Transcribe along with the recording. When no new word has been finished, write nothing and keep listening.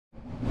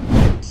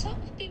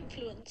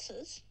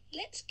influencers.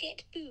 Let's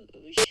get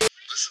booze. Listen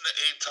to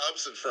Abe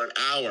Thompson for an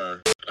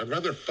hour. I'd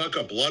rather fuck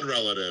a blood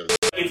relative.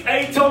 It's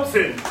Abe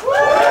Thompson.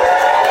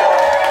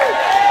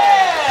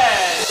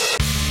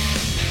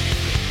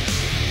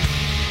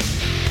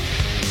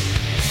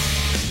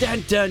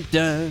 Dun dun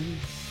dun.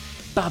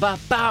 Ba ba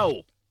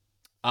bow.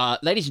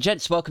 Ladies and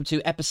gents, welcome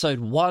to episode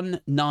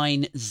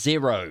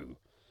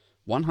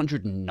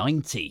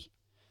 190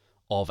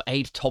 of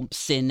Abe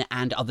Thompson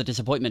and Other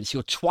Disappointments.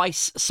 Your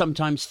twice,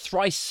 sometimes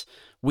thrice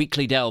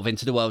weekly delve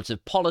into the worlds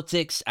of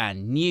politics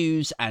and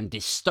news and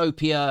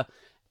dystopia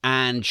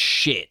and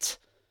shit.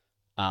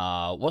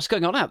 What's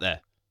going on out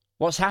there?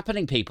 What's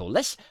happening, people?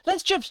 Let's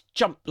just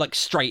jump like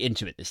straight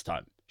into it this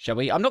time, shall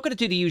we? I'm not going to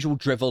do the usual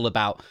drivel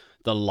about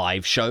the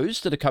live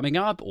shows that are coming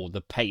up or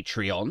the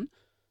Patreon.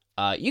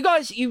 You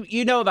guys,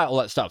 you know about all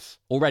that stuff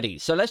already.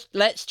 So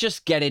let's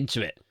just get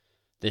into it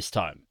this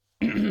time.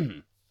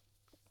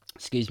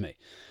 Excuse me.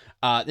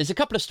 There's a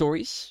couple of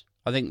stories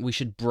I think we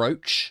should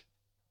broach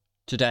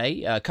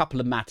today. A couple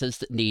of matters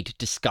that need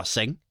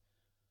discussing.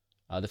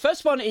 The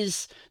first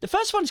one's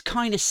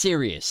kind of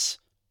serious,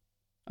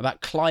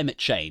 about climate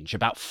change,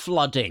 about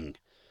flooding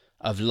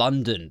of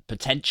London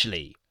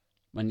potentially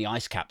when the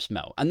ice caps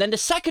melt. And then the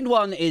second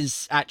one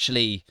is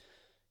actually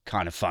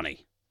kind of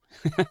funny.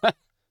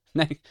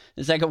 The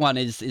second one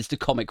is the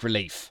comic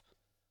relief.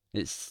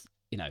 It's,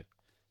 you know,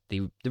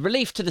 the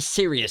relief to the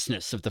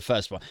seriousness of the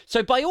first one.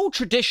 So by all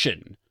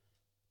tradition,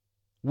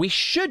 we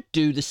should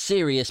do the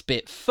serious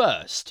bit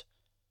first,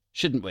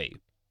 shouldn't we?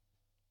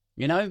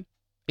 You know,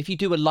 if you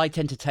do a light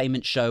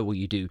entertainment show or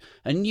you do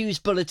a news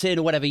bulletin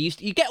or whatever,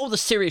 you get all the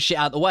serious shit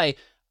out of the way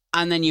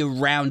and then you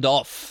round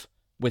off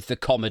with the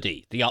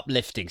comedy, the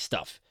uplifting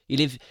stuff.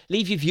 You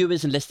leave your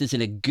viewers and listeners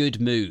in a good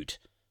mood.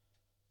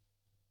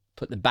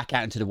 Put them back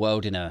out into the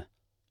world in a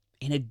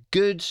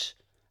good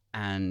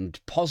and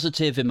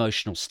positive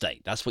emotional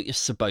state. That's what you're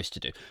supposed to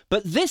do.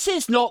 But this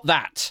is not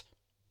that,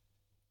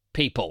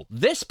 people.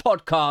 This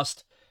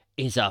podcast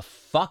is a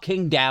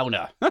fucking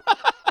downer.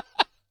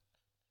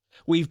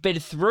 We've been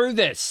through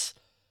this.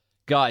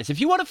 Guys, if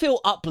you want to feel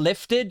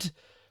uplifted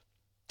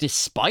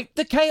despite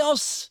the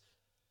chaos,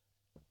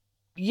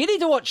 you need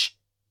to watch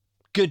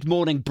Good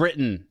Morning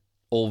Britain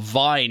or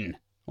Vine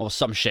or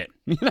some shit.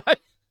 You know,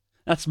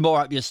 that's more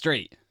up your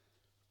street.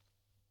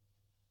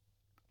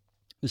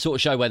 The sort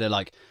of show where they're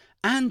like,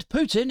 and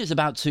Putin is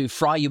about to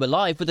fry you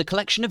alive with a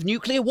collection of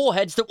nuclear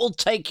warheads that will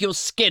take your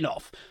skin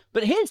off.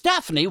 But here's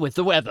Daphne with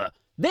the weather.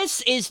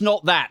 This is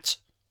not that.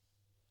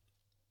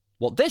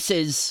 What this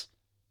is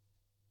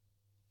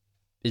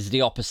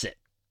the opposite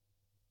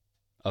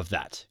of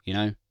that, you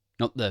know?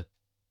 Not the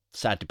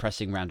sad,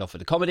 depressing round off with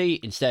the comedy.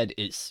 Instead,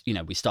 it's, you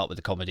know, we start with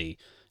the comedy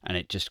and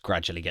it just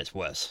gradually gets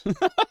worse.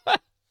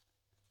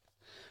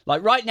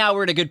 Like right now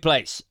we're in a good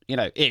place, you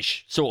know,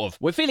 ish, sort of.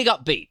 We're feeling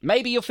upbeat.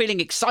 Maybe you're feeling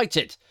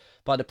excited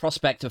by the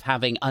prospect of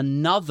having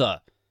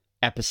another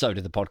episode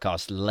of the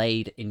podcast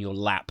laid in your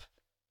lap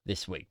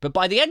this week. But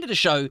by the end of the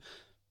show,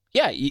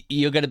 yeah,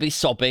 you're going to be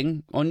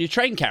sobbing on your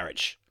train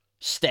carriage,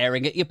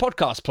 staring at your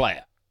podcast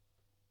player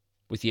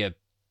with your,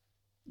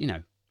 you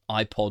know,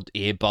 iPod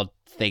earbud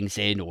things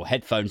in or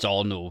headphones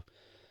on or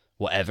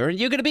whatever. And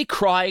you're going to be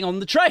crying on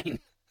the train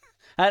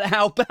at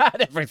how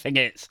bad everything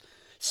is.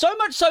 So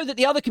much so that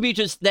the other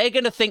commuters, they're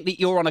going to think that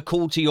you're on a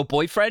call to your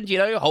boyfriend, you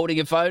know, holding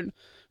your phone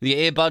with your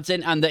earbuds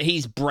in, and that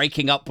he's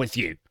breaking up with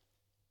you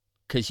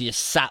because you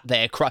sat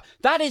there crying.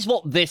 That is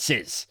what this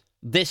is,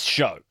 this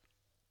show.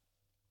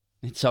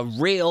 It's a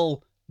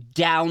real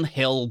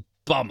downhill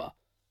bummer.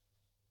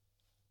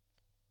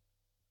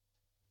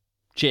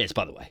 Cheers,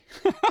 by the way.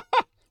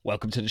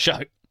 Welcome to the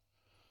show.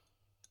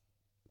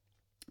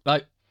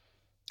 Like,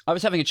 I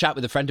was having a chat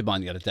with a friend of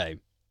mine the other day.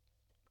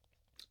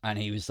 And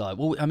he was like,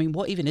 well, I mean,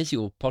 what even is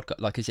your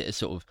podcast? Like, is it a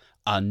sort of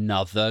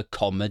another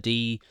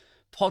comedy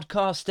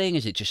podcasting?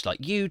 Is it just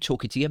like you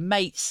talking to your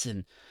mates?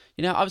 And,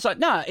 you know, I was like,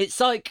 nah, it's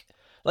like,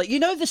 you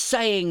know, the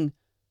saying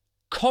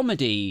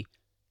comedy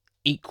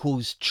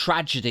equals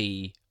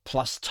tragedy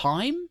plus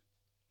time?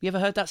 You ever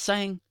heard that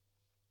saying?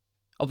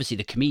 Obviously,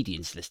 the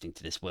comedians listening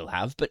to this will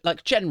have, but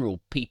like general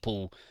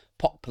people,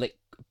 public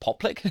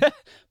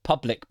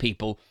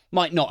people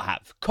might not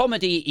have.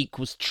 Comedy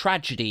equals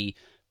tragedy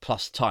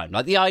plus time.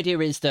 Like the idea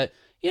is that,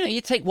 you know,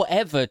 you take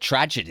whatever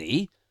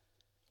tragedy,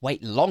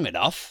 wait long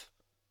enough,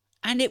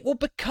 and it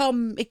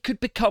could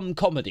become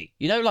comedy.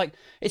 You know, like,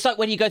 it's like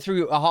when you go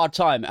through a hard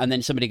time and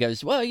then somebody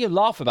goes, well, you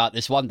laugh about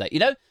this one day. You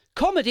know,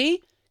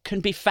 comedy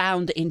can be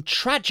found in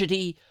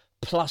tragedy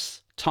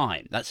plus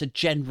time. That's a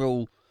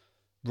general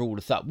rule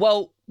of thumb.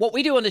 Well, what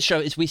we do on this show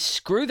is we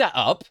screw that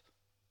up,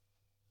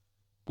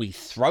 we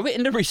throw it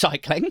into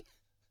recycling.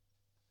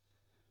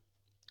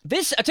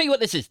 I'll tell you what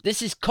this is.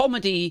 This is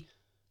comedy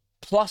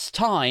plus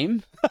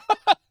time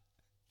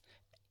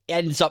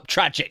ends up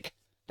tragic.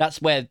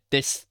 That's where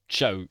this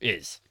show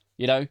is,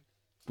 you know?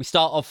 We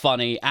start off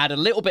funny, add a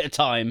little bit of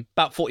time,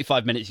 about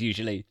 45 minutes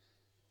usually,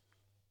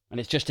 and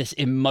it's just this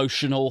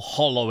emotional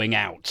hollowing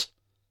out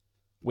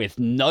with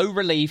no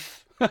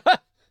relief,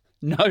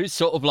 No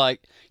sort of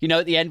like,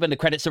 at the end when the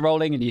credits are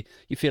rolling and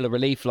you feel a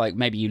relief, like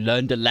maybe you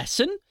learned a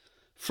lesson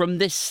from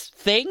this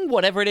thing,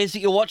 whatever it is that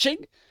you're watching.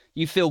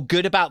 You feel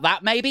good about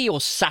that, maybe.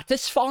 You're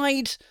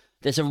satisfied.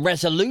 There's a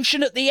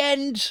resolution at the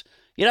end.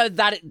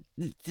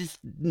 It's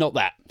not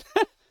that.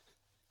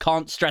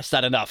 Can't stress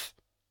that enough.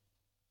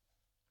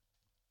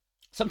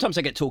 Sometimes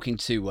I get talking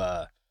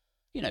to,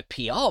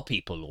 PR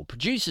people or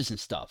producers and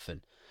stuff,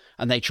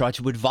 and they try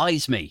to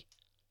advise me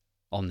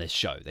on this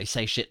show. They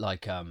say shit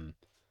like,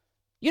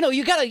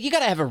 you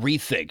gotta have a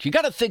rethink. You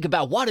gotta think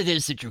about what it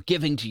is that you're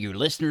giving to your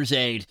listeners,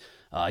 Aid.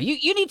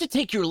 You need to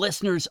take your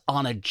listeners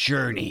on a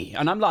journey.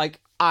 And I'm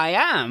like, I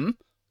am.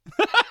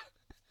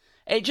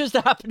 It just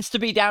happens to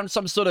be down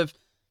some sort of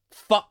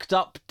fucked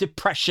up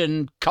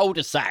depression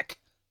cul-de-sac,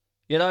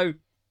 Where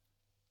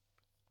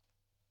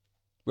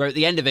at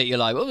the end of it, you're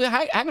like, well,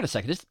 hang on a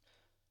second.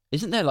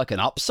 Isn't there like an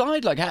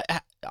upside? Like,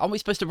 aren't we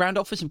supposed to round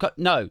off with some...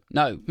 No.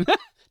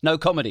 No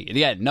comedy at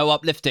the end. No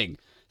uplifting.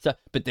 So,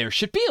 but there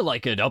should be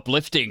like an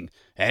uplifting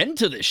end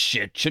to this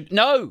shit.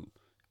 No,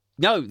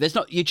 there's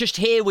not. You're just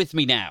here with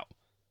me now.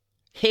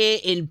 Here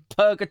in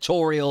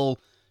purgatorial,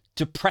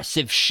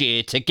 depressive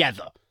sheer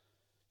together.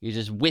 You're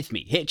just with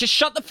me. Here, just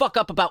shut the fuck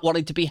up about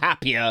wanting to be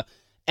happier.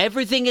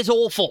 Everything is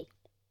awful.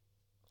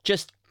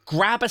 Just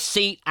grab a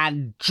seat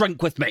and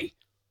drink with me.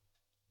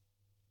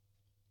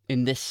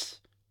 In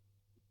this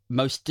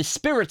most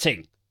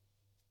dispiriting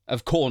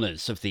of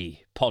corners of the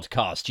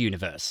podcast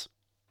universe.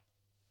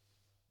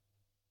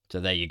 So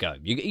there you go.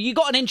 You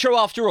got an intro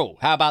after all.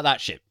 How about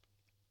that shit?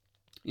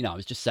 I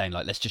was just saying,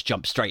 like, let's just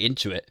jump straight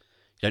into it.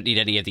 You don't need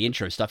any of the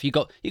intro stuff. You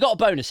got a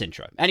bonus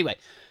intro. Anyway,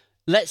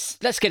 let's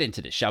get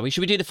into this, shall we?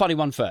 Should we do the funny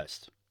one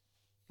first?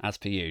 As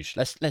per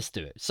usual. Let's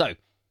do it. So,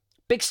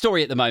 big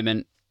story at the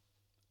moment.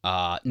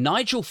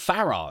 Nigel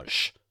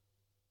Farage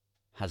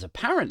has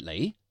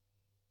apparently,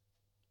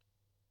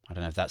 I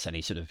don't know if that's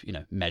any sort of,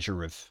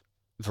 measure of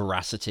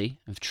veracity,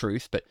 of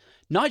truth, but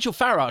Nigel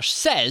Farage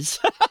says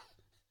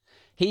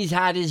he's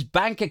had his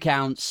bank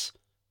accounts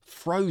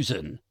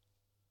frozen.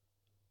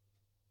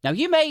 Now,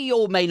 you may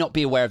or may not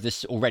be aware of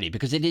this already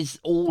because it is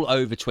all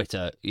over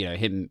Twitter,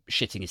 him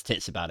shitting his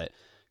tits about it,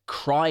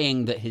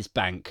 crying that his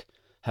bank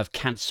have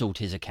cancelled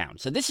his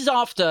account. So this is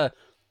after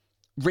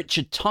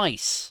Richard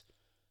Tice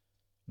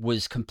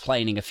was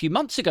complaining a few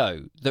months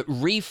ago that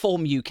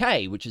Reform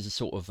UK, which is a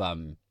sort of,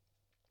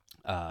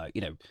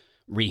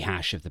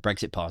 rehash of the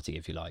Brexit Party,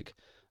 if you like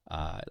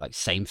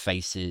same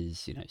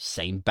faces,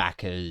 same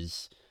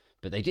backers,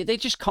 but they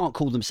just can't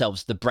call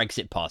themselves the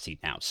Brexit Party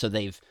now. So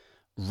they've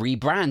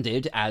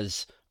rebranded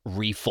as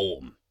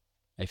Reform,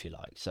 if you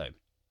like. So,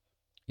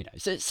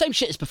 so same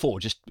shit as before,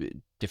 just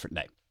different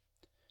name.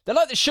 They're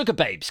like the Sugar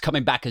Babes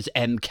coming back as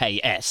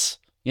MKS,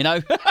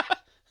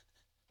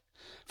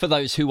 For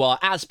those who are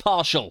as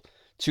partial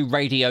to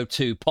Radio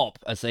 2 pop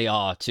as they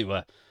are to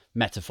a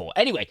metaphor.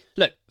 Anyway,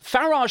 look,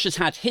 Farage has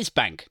had his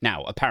bank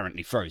now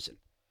apparently frozen.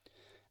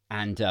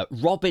 And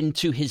Robin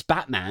to his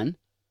Batman,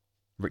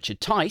 Richard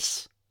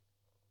Tice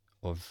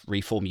of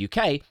Reform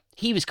UK,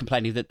 he was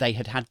complaining that they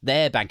had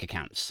their bank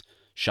accounts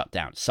shut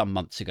down some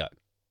months ago.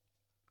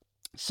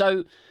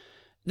 So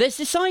there's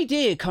this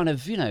idea kind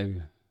of,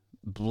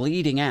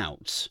 bleeding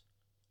out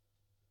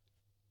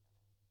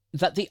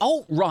that the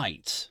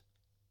alt-right,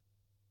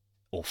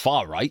 or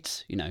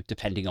far-right,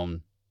 depending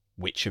on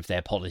which of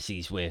their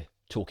policies we're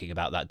talking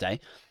about that day,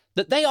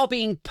 that they are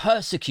being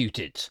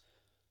persecuted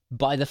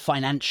by the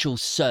financial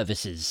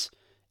services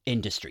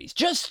industries.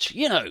 Just,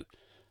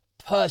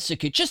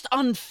 persecuted, just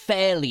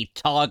unfairly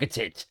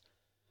targeted.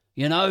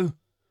 They're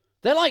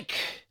like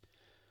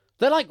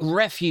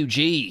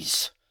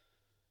refugees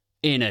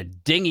in a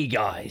dinghy,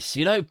 guys.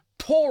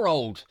 Poor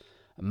old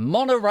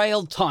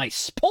monorail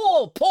Tice.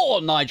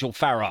 Poor Nigel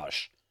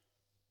Farage.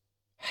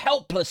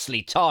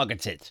 Helplessly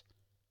targeted.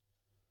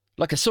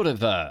 Like a sort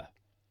of,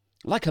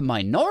 like a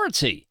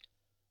minority,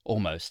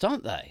 almost,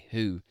 aren't they?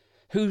 Who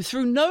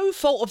through no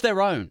fault of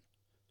their own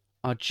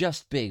are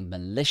just being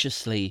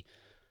maliciously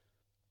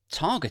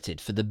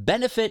targeted for the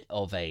benefit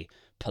of a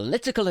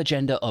political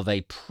agenda of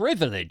a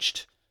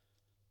privileged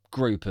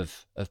group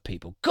of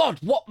people. God,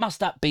 what must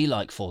that be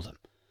like for them?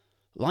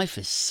 Life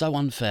is so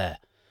unfair,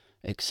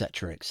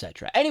 etc.,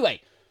 etc.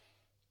 Anyway,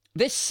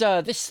 this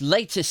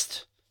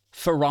latest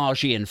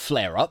Faragian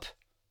flare-up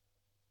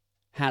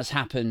has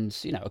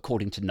happened,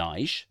 according to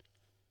Nige.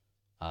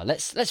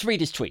 Let's read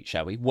his tweet,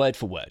 shall we? Word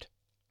for word.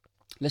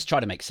 Let's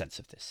try to make sense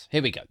of this.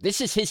 Here we go. This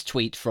is his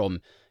tweet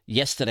from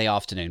yesterday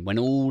afternoon when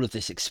all of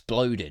this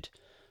exploded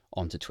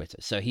onto Twitter.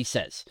 So he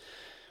says,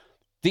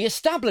 "The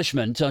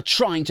establishment are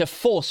trying to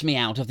force me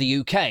out of the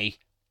UK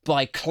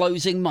by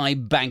closing my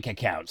bank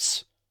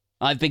accounts.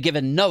 I've been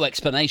given no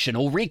explanation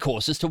or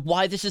recourse as to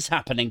why this is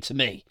happening to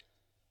me.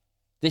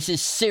 This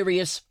is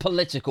serious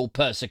political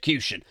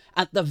persecution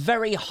at the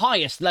very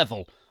highest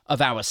level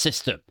of our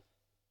system.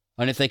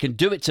 And if they can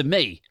do it to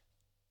me,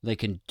 they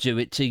can do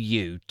it to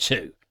you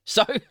too."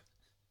 So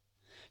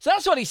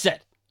that's what he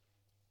said.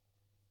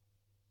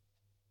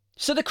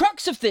 So the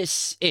crux of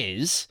this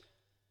is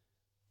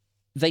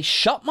they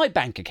shut my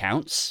bank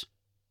accounts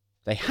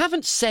They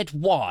haven't said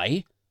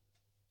why.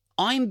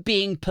 I'm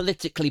being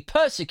politically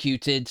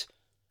persecuted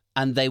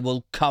and they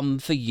will come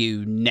for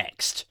you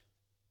next.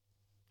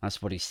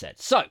 That's what he said.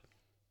 So,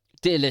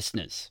 dear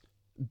listeners,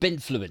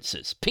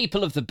 binfluencers,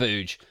 people of the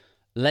booge,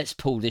 let's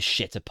pull this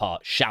shit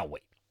apart, shall we?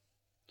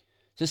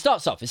 So it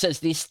starts off, it says,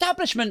 the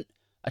establishment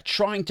are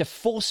trying to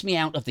force me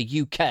out of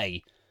the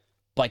UK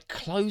by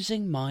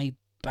closing my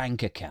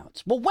bank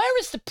account. Well, where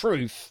is the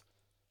proof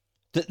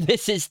that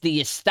this is the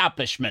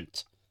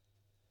establishment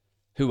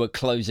who are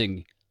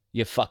closing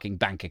your fucking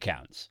bank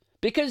accounts?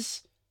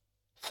 Because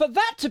for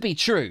that to be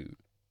true,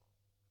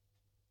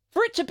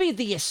 for it to be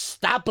the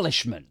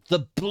establishment,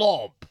 the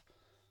blob,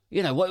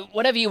 you know,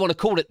 whatever you want to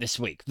call it this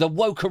week, the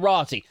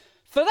wokerati,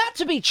 for that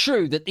to be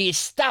true that the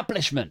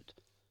establishment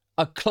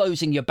are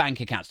closing your bank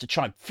accounts to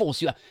try and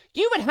force you out,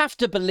 you would have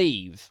to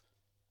believe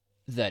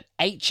that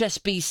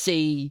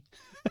HSBC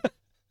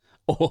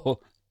or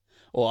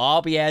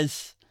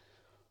RBS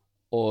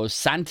or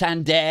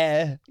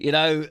Santander, you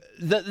know,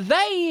 that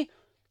they,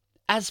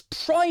 as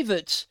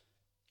private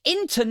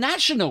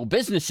international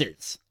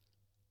businesses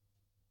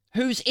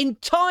whose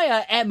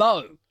entire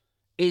MO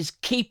is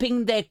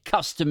keeping their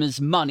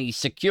customers' money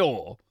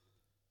secure,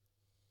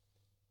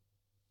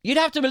 you'd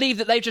have to believe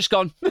that they've just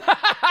gone,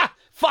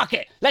 fuck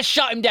it, let's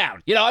shut him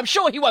down. You know, I'm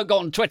sure he won't go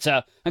on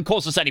Twitter and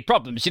cause us any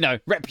problems, you know,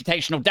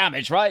 reputational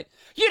damage, right?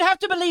 You'd have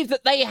to believe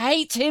that they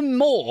hate him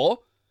more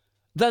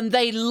than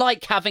they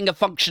like having a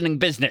functioning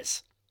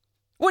business.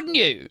 Wouldn't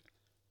you?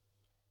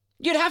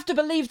 You'd have to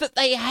believe that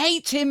they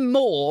hate him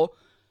more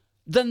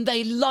than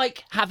they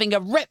like having a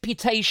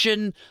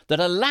reputation that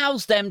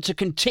allows them to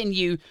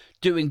continue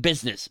doing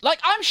business. Like,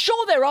 I'm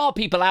sure there are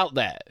people out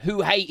there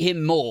who hate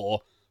him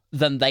more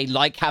than they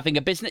like having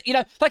a business. You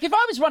know, like if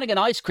I was running an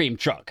ice cream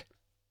truck,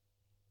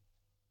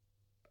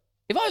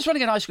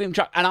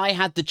 and I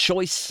had the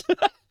choice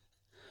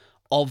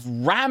of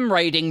ram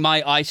raiding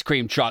my ice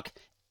cream truck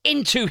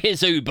into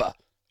his Uber,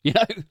 you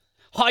know,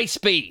 high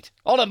speed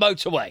on a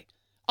motorway,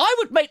 I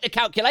would make the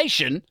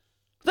calculation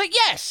that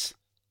yes,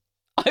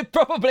 I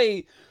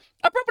probably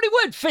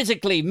would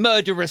physically,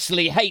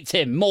 murderously hate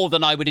him more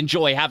than I would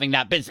enjoy having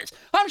that business.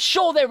 I'm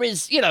sure there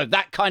is, you know,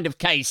 that kind of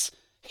case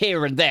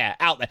here and there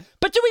out there.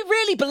 But do we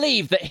really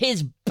believe that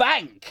his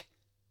bank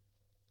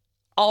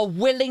are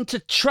willing to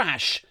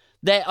trash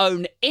their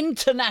own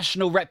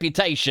international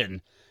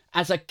reputation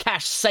as a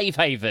cash safe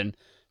haven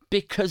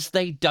because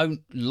they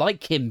don't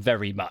like him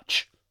very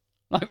much?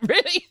 Like,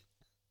 really?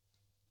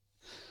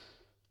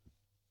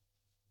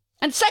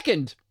 And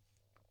second,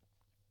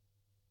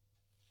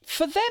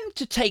 for them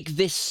to take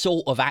this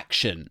sort of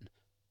action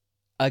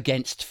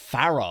against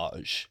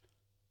Farage,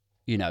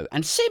 you know,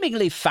 and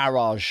seemingly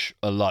Farage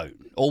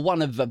alone, or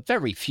one of a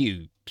very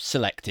few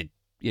selected,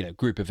 you know,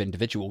 group of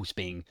individuals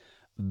being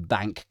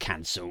bank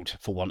cancelled,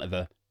 for want of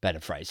a better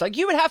phrase. Like,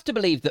 you would have to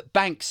believe that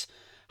banks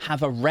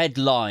have a red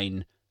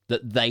line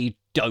that they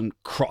don't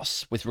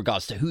cross with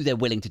regards to who they're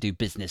willing to do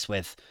business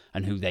with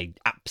and who they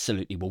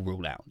absolutely will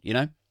rule out, you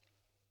know?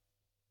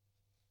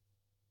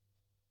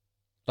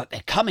 Like,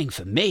 they're coming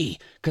for me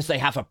because they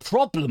have a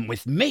problem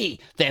with me.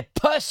 They're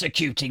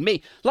persecuting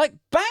me. Like,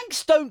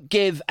 banks don't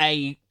give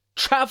a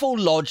travel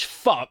lodge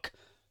fuck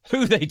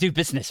who they do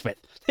business with.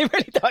 They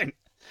really don't.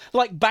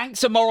 Like,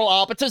 banks are moral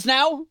arbiters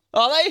now,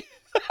 are they?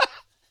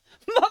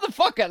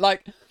 Motherfucker,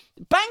 like,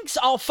 banks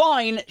are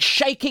fine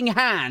shaking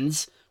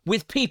hands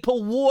with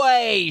people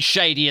way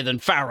shadier than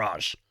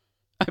Farage.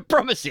 I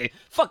promise you.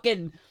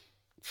 Fucking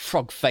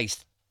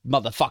frog-faced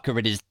motherfucker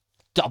in his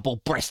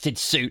double-breasted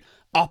suit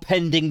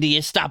upending the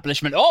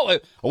establishment. Oh,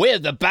 we're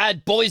the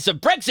bad boys of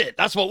Brexit.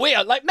 That's what we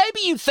are. Like, maybe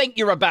you think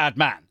you're a bad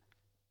man,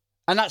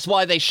 and that's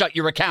why they shut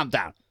your account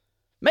down.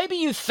 Maybe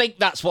you think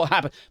that's what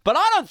happened. But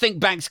I don't think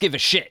banks give a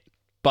shit,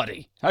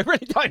 buddy. I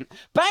really don't.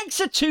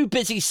 Banks are too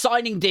busy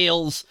signing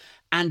deals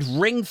and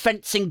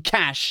ring-fencing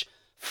cash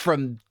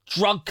from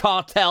drug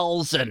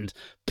cartels and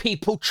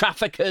people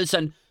traffickers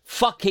and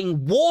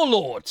fucking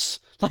warlords.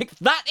 Like,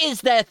 that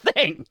is their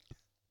thing.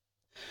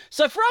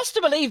 So for us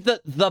to believe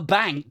that the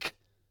bank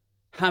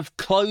have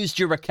closed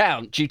your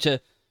account due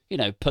to, you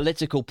know,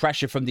 political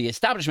pressure from the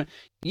establishment,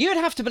 you'd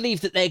have to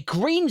believe that their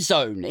green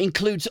zone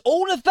includes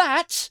all of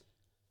that,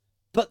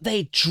 but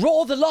they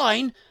draw the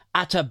line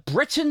at a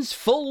Britain's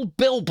full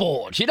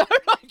billboard. You know,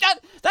 like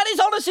that is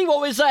honestly what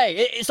we're saying.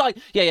 It's like,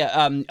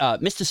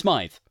 Mr.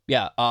 Smythe.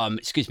 Yeah,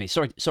 excuse me,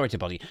 sorry to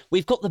bother you.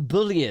 We've got the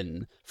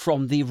bullion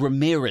from the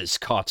Ramirez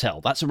cartel.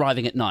 That's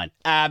arriving at 9.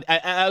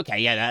 Okay,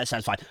 yeah, that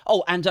sounds fine.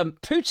 Oh, and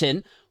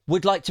Putin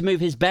would like to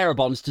move his bearer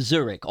bonds to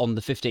Zurich on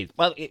the 15th.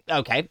 Well,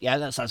 okay, yeah,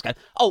 that sounds good.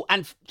 Oh,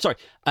 and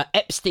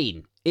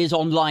Epstein is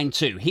on line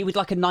 2. He would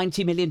like a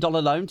 $90 million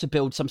loan to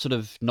build some sort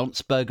of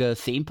Nontsberger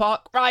theme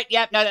park. Right,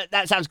 yeah, no,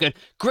 that sounds good.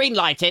 Green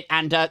light it,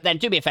 and then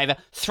do me a favour,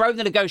 throw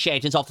the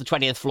negotiators off the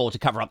 20th floor to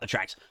cover up the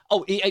tracks.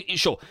 Oh,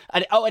 sure.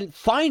 And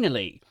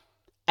finally,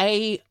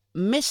 a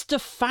Mr.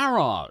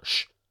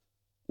 Farage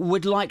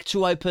would like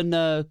to open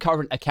a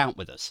current account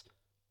with us.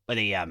 With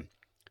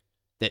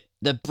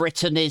the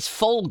Britain is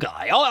full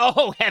guy.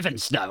 Oh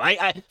heavens, no.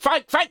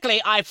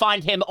 Frankly, I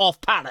find him off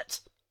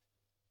palate.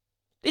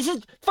 This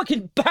is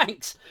fucking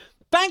banks.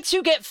 Banks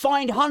who get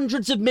fined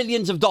hundreds of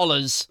millions of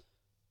dollars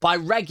by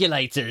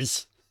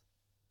regulators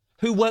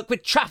who work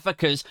with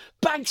traffickers.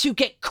 Banks who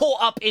get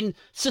caught up in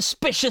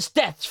suspicious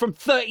deaths from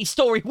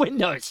 30-story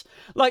windows.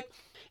 Like,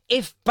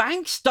 if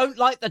banks don't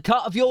like the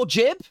cut of your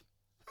jib,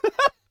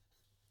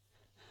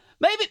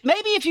 maybe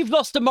if you've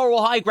lost the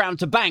moral high ground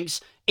to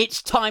banks,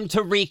 it's time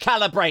to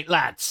recalibrate,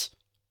 lads.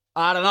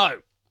 I don't know.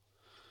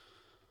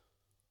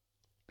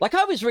 Like,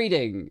 I was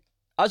reading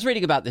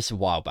about this a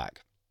while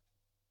back,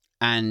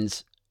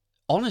 and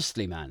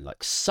honestly, man,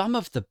 like, some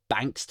of the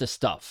bankster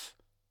stuff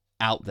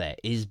out there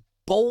is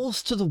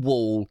balls to the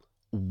wall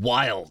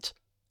wild.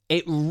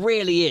 It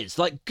really is.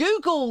 Like,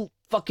 Google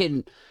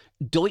fucking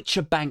Deutsche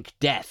Bank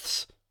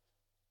deaths.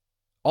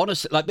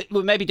 Honestly, like,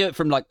 we'll maybe do it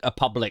from, like, a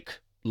public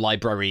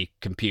library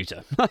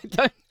computer.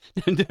 Don't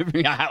do it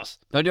from your house.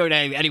 Don't do it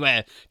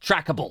anywhere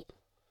trackable.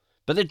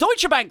 But the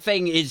Deutsche Bank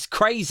thing is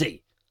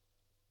crazy.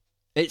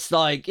 It's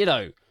like, you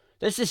know,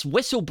 there's this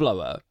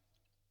whistleblower,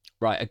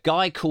 right? A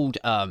guy called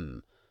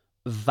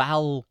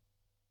Val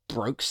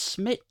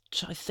Brokesmith,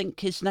 I think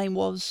his name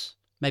was.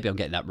 Maybe I'm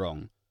getting that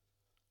wrong.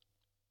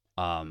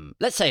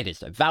 Let's say it is,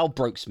 though. Val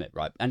Brokesmith,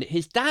 right? And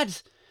his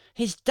dad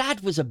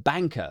was a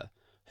banker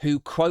who,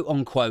 quote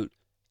unquote,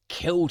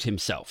 killed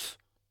himself,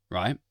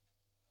 right?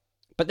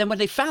 But then when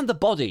they found the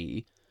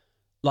body,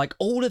 like,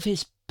 all of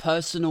his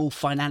personal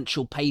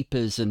financial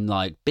papers and,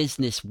 like,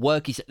 business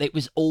work, it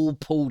was all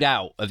pulled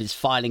out of his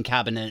filing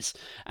cabinets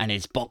and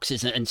his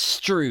boxes and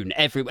strewn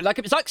everywhere. Like,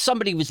 it was like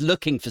somebody was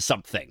looking for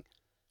something,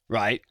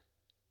 right?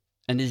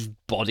 And his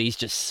body's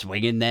just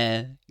swinging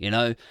there, you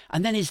know?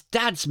 And then his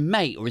dad's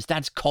mate or his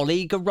dad's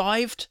colleague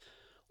arrived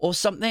or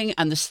something,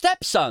 and the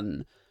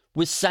stepson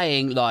was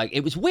saying, like,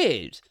 it was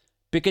weird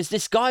because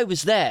this guy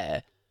was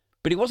there,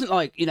 but he wasn't,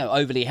 like, you know,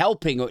 overly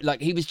helping, or,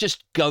 like, he was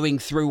just going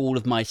through all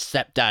of my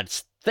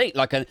stepdad's thing.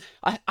 Like,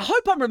 I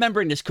hope I'm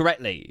remembering this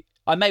correctly.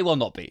 I may well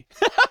not be.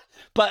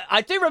 But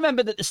I do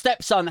remember that the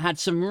stepson had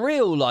some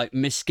real, like,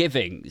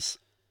 misgivings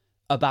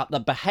about the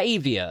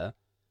behaviour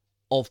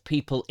of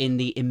people in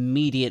the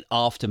immediate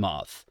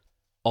aftermath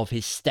of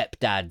his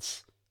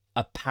stepdad's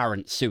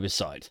apparent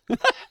suicide.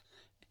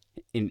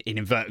 in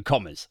inverted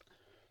commas.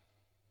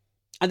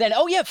 And then,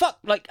 oh yeah, fuck.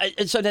 Like,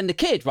 and so then the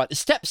kid, right, the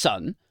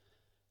stepson,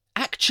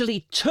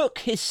 actually took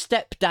his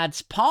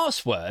stepdad's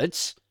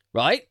passwords,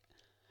 right,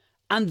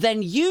 and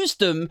then used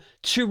them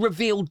to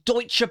reveal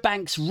Deutsche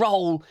Bank's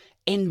role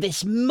in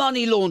this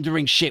money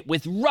laundering shit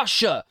with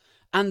Russia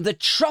and the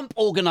Trump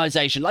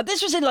organization. Like,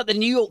 this was in, like, the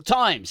New York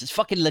Times. It's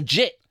fucking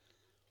legit.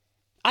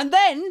 And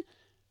then,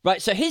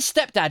 right, so his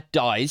stepdad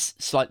dies,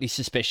 slightly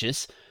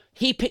suspicious.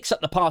 He picks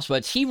up the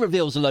passwords. He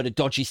reveals a load of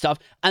dodgy stuff.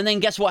 And then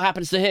guess what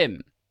happens to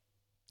him?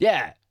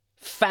 Yeah,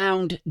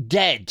 found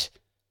dead.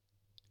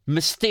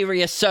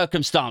 Mysterious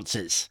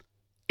circumstances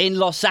in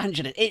Los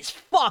Angeles. It's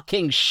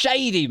fucking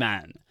shady,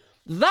 man.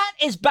 That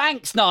is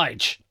banks,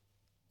 Nige.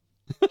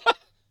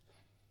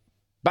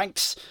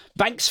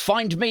 Banks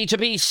find me to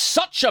be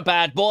such a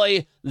bad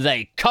boy,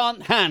 they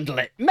can't handle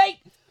it. Mate,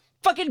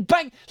 fucking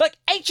bank, like,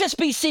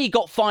 HSBC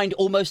got fined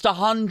almost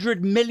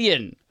 $100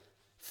 million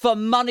for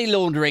money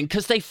laundering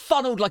because they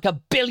funneled like $1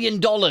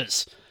 billion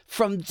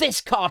from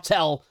this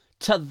cartel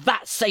to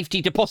that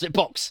safety deposit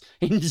box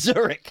in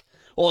Zurich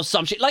or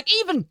some shit. Like,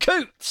 even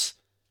Coots,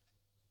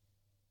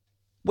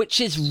 which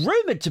is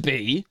rumoured to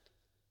be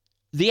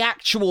the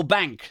actual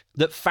bank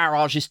that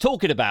Farage is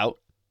talking about,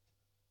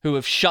 who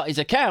have shut his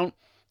account,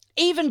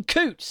 even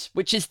Coots,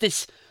 which is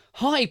this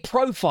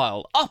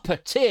high-profile,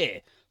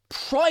 upper-tier,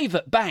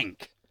 private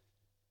bank.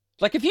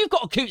 Like, if you've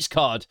got a Coots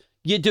card,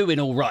 you're doing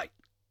all right.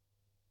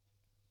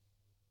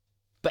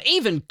 But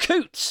even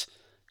Coots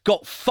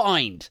got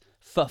fined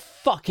for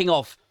fucking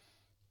off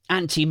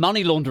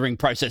anti-money laundering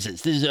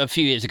processes. This is a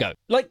few years ago.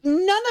 Like,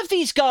 none of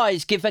these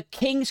guys give a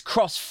king's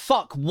cross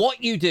fuck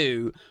what you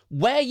do,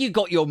 where you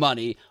got your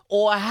money,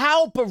 or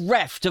how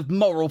bereft of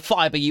moral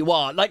fibre you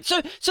are. Like,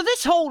 so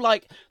this whole,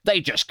 like,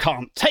 they just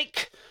can't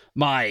take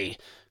my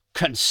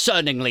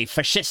concerningly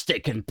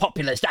fascistic and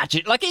populist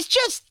attitude. Like, it's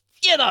just,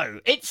 you know,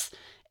 it's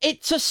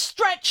a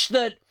stretch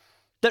that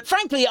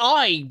frankly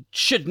I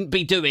shouldn't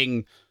be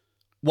doing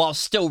while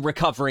still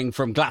recovering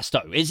from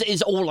Glasto,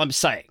 is all I'm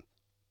saying.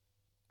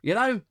 You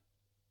know?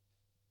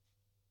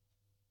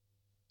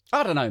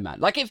 I don't know, man.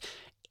 Like,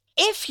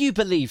 if you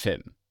believe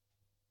him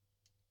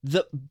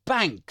that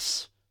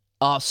banks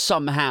are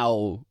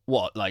somehow,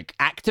 what, like,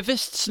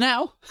 activists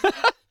now?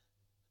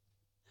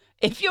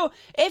 If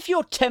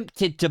you're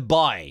tempted to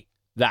buy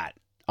that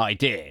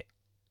idea,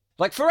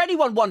 like, for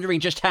anyone wondering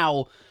just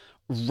how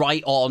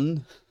right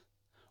on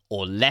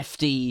or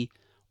lefty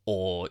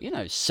or, you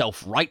know,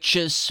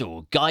 self-righteous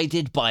or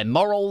guided by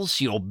morals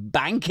your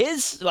bank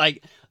is,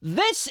 like,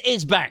 this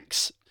is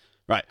banks.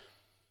 Right.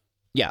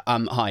 Yeah,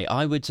 hi.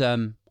 I'd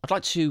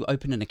like to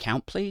open an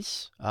account,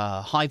 please.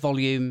 High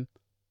volume,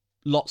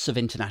 lots of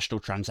international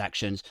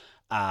transactions.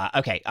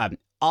 Okay,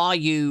 are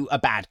you a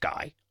bad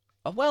guy?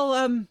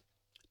 Well,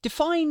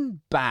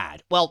 define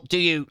bad. Well, do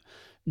you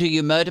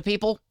murder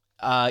people?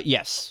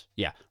 Yes.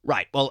 Yeah.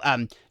 Right. Well,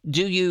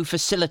 do you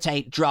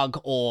facilitate drug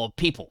or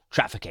people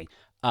trafficking?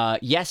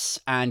 Yes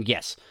and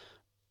yes.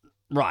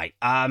 Right.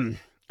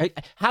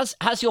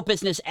 Has your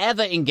business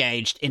ever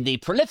engaged in the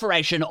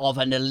proliferation of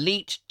an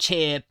elite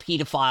tier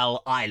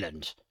pedophile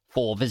island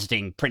for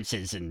visiting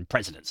princes and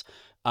presidents?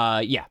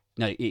 Yeah.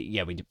 No.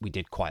 Yeah. We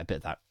did quite a bit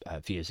of that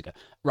a few years ago.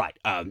 Right.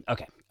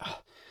 Okay.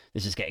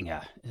 This is getting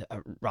a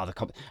rather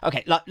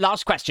okay.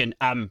 Last question.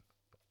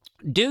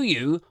 Do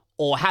you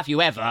or have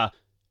you ever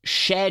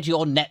shared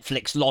your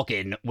Netflix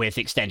login with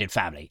extended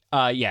family?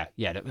 Yeah.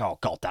 Oh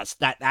God, that's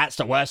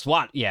the worst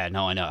one. Yeah,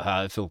 no, I know.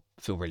 I feel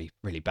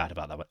really bad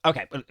about that one.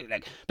 Okay,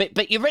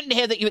 but you've written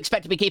here that you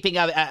expect to be keeping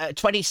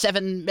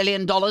 $27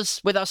 million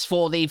with us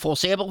for the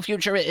foreseeable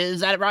future.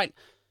 Is that right?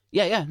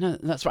 Yeah, no,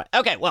 that's right.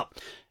 Okay, well,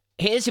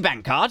 here's your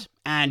bank card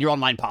and your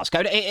online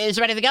passcode. Is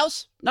there anything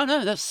else? No,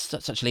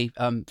 that's actually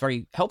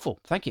very helpful.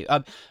 Thank you.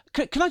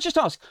 Can I just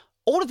ask?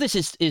 All of this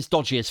is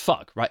dodgy as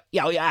fuck, right?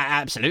 Yeah,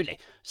 absolutely.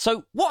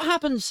 So what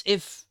happens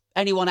if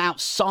anyone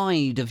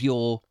outside of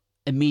your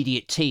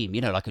immediate team,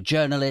 like a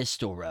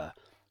journalist or a,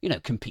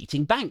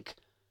 competing bank,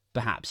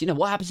 perhaps?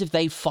 What happens if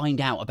they find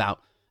out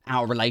about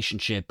our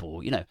relationship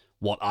or,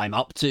 what I'm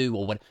up to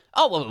or what?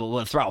 Oh,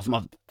 we'll throw off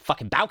my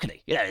fucking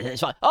balcony.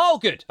 It's fine. Oh,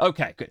 good.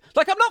 Okay, good.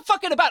 Like, I'm not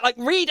fucking about. Like,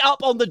 read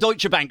up on the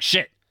Deutsche Bank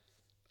shit.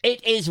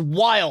 It is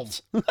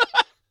wild.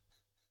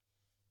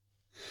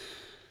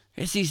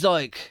 It's these,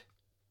 like,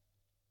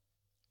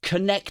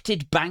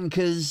 connected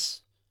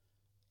bankers,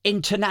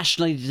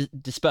 internationally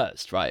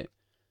dispersed, right?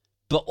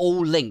 But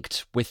all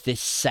linked with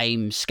this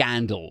same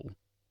scandal.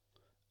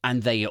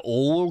 And they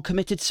all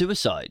committed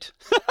suicide.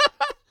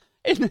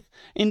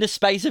 in the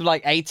space of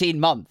like 18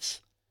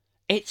 months.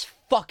 It's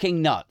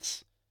fucking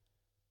nuts.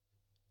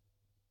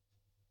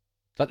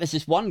 Like there's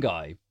this one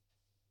guy.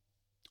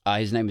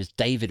 His name was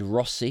David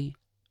Rossi.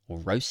 Or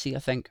Rossi, I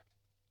think.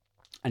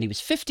 And he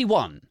was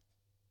 51.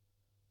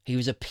 He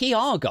was a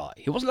PR guy.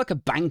 He wasn't like a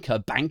banker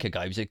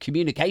guy. He was a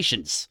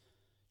communications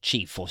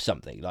chief or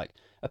something. Like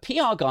a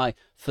PR guy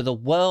for the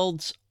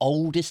world's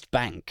oldest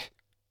bank.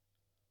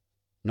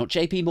 Not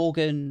JP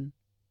Morgan,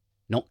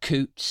 not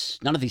Coots.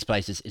 None of these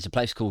places. It's a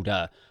place called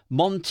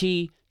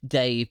Monte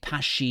dei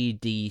Paschi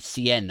di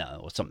Siena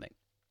or something.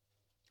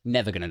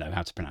 Never going to know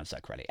how to pronounce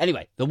that correctly.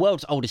 Anyway, the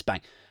world's oldest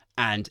bank.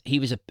 And he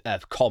was a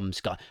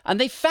comms guy. And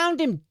they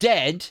found him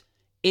dead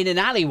in an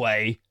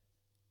alleyway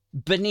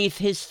beneath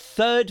his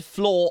 3rd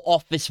floor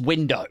office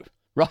window,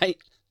 right?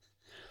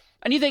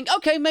 And you think,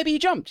 okay, maybe he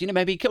jumped,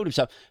 maybe he killed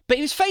himself. But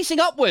he was facing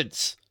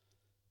upwards.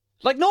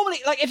 Like normally,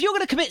 like if you're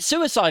going to commit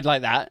suicide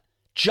like that,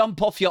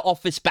 jump off your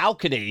office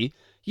balcony,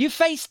 you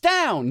face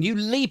down, you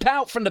leap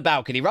out from the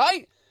balcony,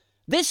 right?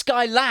 This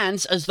guy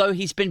lands as though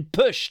he's been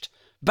pushed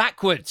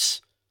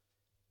backwards.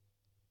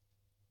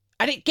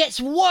 And it gets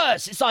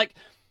worse. It's like,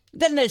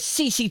 then there's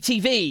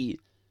CCTV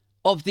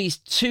of these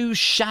 2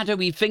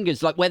 shadowy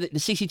fingers, like where the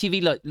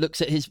CCTV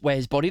looks at where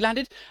his body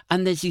landed,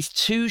 and there's these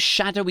 2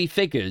 shadowy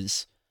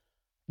figures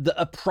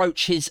that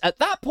approach his, at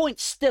that point,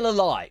 still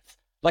alive.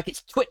 Like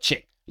it's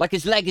twitching, like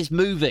his leg is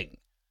moving,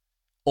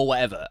 or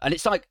whatever. And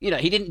it's like, he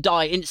didn't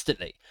die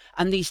instantly.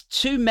 And these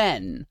 2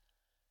 men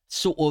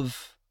sort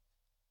of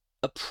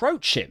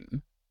approach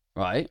him,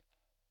 right?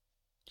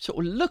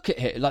 Sort of look at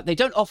him, like they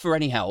don't offer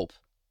any help.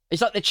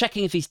 It's like they're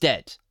checking if he's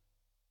dead,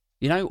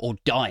 or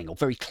dying, or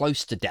very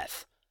close to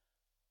death.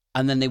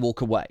 And then they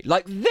walk away.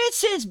 Like,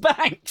 this is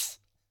Banks.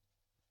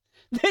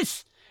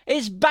 This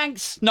is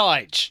Banks,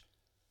 Nige.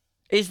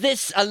 Is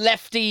this a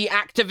lefty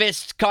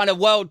activist kind of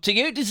world to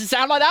you? Does it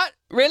sound like that?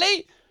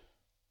 Really?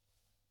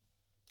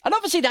 And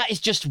obviously that is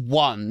just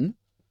one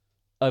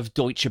of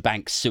Deutsche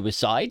Bank's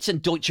suicides.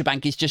 And Deutsche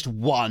Bank is just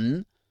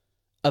one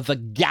of a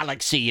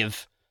galaxy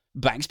of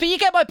banks. But you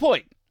get my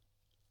point.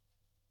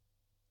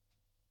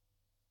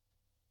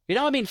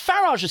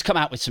 Farage has come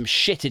out with some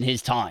shit in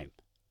his time,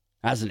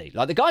 hasn't he?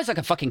 Like, the guy's like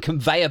a fucking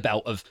conveyor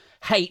belt of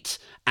hate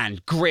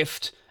and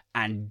grift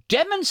and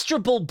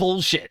demonstrable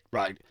bullshit,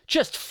 right?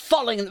 Just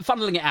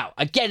funneling it out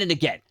again and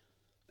again.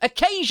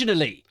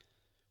 Occasionally,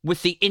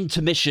 with the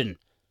intermission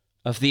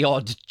of the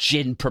odd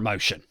gin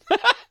promotion.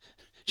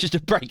 Just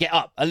to break it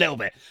up a little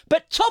bit.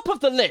 But top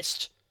of the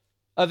list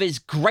of his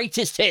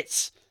greatest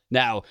hits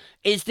now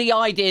is the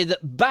idea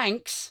that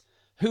banks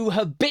who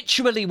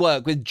habitually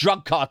work with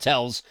drug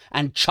cartels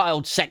and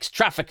child sex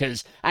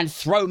traffickers and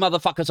throw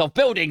motherfuckers off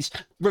buildings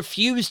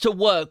refuse to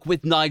work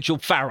with Nigel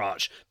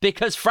Farage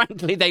because,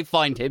 frankly, they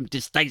find him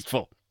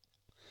distasteful.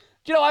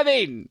 Do you know what I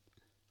mean?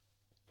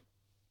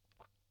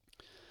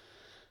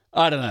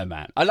 I don't know,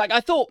 man. I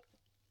thought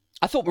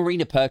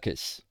Marina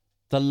Purkis,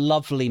 the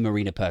lovely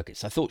Marina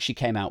Purkis, I thought she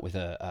came out with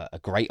a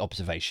great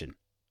observation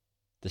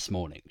this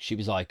morning. She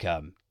was like,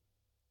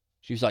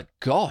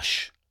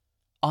 gosh,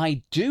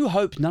 I do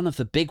hope none of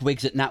the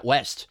bigwigs at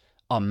NatWest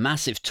are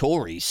massive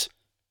Tories,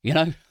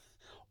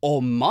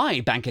 or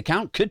my bank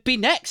account could be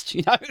next,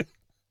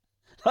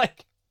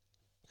 like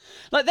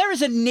there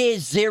is a near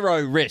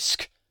zero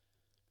risk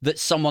that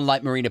someone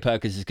like Marina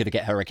Purkis is going to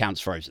get her accounts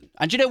frozen.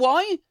 And do you know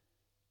why?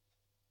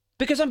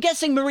 Because I'm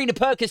guessing Marina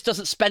Perkins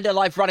doesn't spend her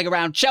life running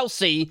around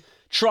Chelsea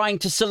trying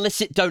to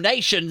solicit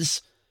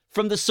donations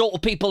from the sort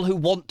of people who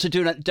want to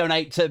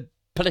donate to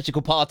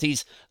political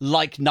parties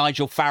like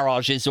Nigel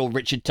Farage's or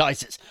Richard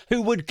Tice's,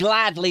 who would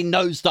gladly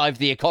nosedive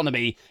the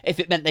economy if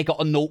it meant they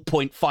got a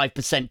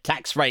 0.5%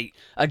 tax rate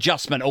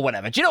adjustment or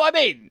whatever. Do you know what I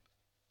mean?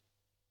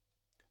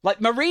 Like,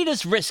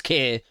 Marina's risk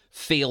here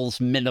feels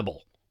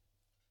minimal.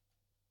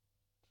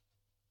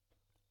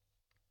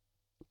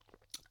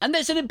 And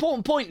there's an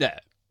important point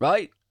there,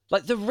 right?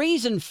 Like, the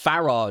reason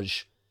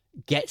Farage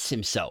gets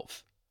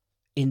himself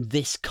in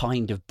this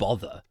kind of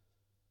bother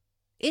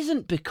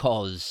isn't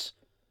because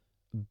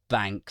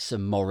banks are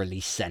morally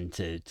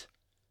centered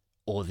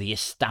or the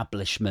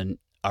establishment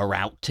are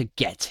out to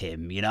get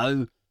him, you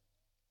know?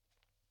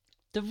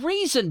 The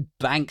reason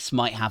banks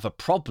might have a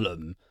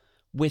problem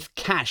with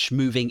cash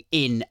moving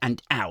in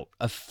and out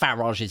of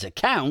Farage's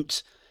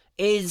account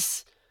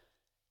is,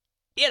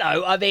 you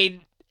know, I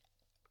mean,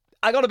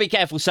 I got to be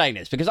careful saying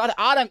this because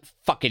I don't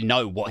fucking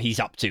know what he's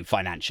up to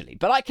financially,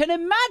 but I can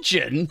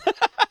imagine,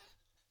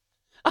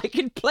 I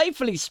can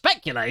playfully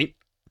speculate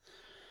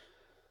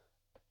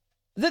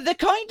that the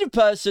kind of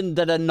person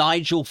that a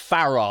Nigel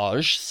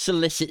Farage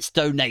solicits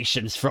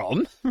donations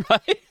from,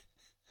 right?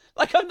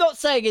 Like, I'm not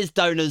saying his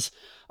donors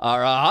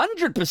are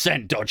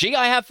 100% dodgy.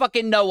 I have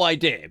fucking no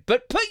idea.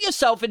 But put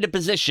yourself in the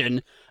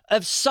position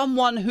of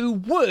someone who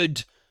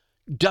would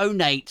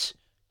donate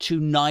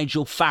to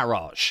Nigel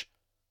Farage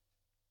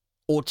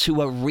or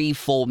to a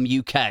Reform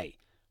UK.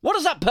 What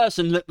does that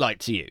person look like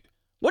to you?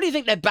 What do you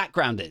think their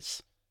background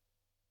is?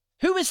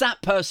 Who is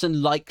that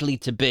person likely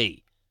to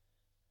be?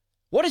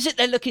 What is it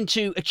they're looking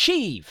to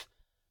achieve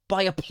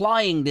by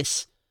applying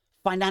this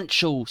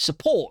financial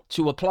support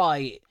to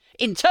apply,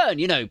 in turn,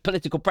 you know,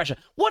 political pressure?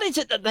 What is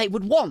it that they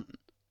would want?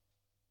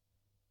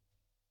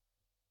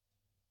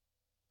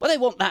 Well, they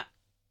want that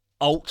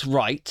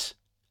alt-right,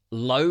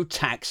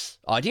 low-tax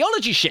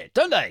ideology shit,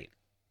 don't they?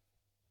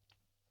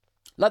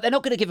 Like, they're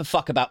not going to give a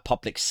fuck about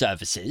public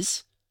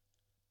services.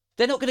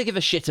 They're not going to give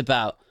a shit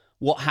about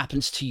what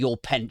happens to your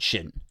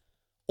pension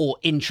or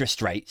interest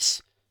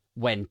rates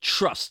when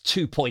Trust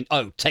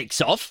 2.0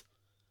 takes off.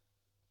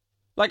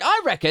 Like,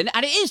 I reckon,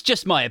 and it is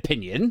just my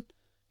opinion,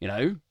 you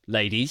know,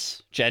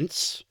 ladies,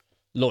 gents,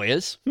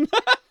 lawyers.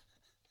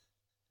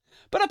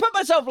 But I put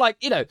myself, like,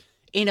 you know,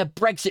 in a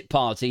Brexit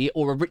party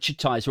or a Richard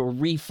Tice or a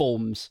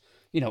Reforms,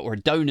 you know, or a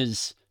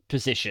donor's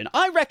position.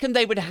 I reckon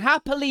they would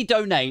happily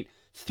donate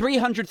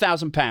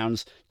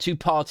 £300,000 to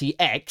Party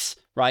X,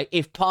 right,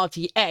 if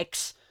Party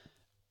X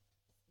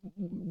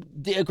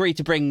agree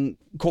to bring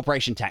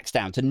corporation tax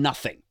down to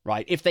nothing,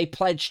 right? If they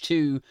pledge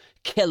to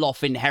kill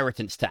off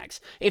inheritance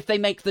tax, if they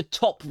make the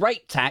top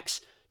rate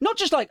tax not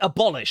just like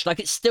abolished,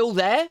 like it's still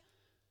there,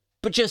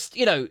 but just,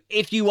 you know,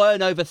 if you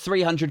earn over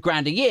 300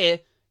 grand a year,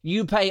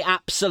 you pay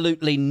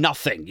absolutely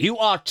nothing. You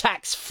are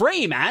tax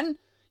free, man.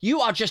 You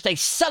are just a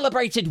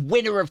celebrated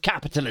winner of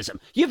capitalism.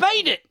 You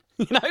made it,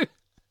 you know?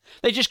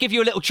 They just give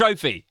you a little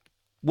trophy.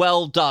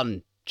 Well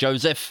done,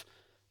 Joseph.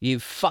 You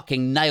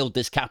fucking nailed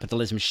this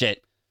capitalism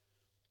shit.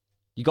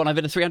 You gone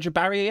over the 300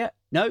 barrier yet?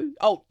 No?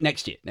 Oh,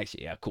 next year. Next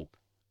year. Yeah, cool.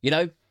 You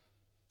know?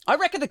 I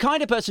reckon the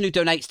kind of person who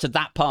donates to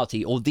that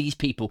party or these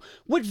people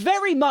would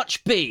very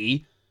much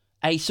be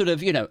a sort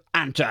of, you know,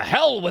 and to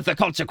hell with the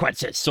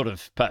consequences sort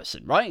of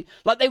person, right?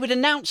 Like they would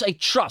announce a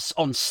Truss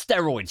on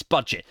steroids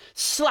budget,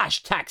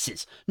 slash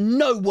taxes,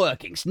 no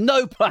workings,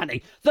 no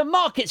planning. The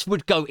markets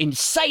would go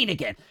insane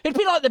again. It'd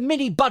be like the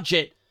mini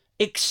budget,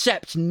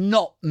 except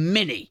not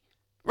mini,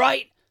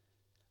 right?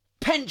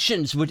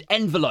 Pensions would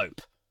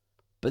envelope.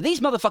 But these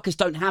motherfuckers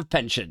don't have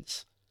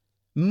pensions.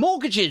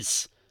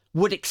 Mortgages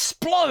would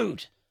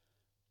explode.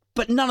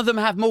 But none of them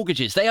have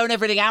mortgages. They own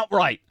everything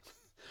outright.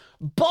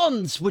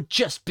 Bonds would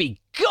just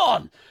be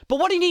gone. But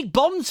what do you need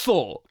bonds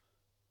for?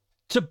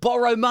 To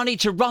borrow money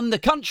to run the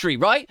country,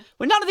 right?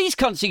 Well, none of these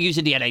cunts are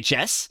using the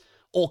NHS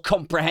or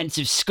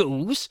comprehensive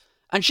schools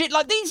and shit.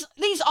 Like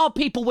these are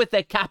people with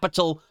their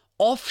capital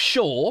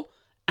offshore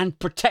and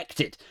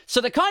protected. So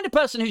the kind of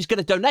person who's going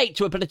to donate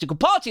to a political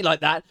party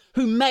like that,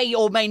 who may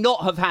or may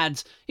not have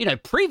had, you know,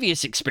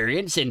 previous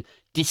experience in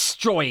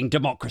destroying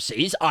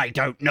democracies, I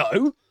don't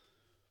know,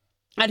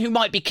 and who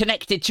might be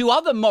connected to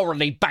other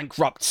morally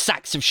bankrupt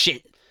sacks of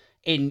shit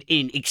in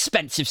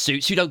expensive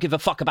suits who don't give a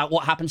fuck about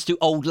what happens to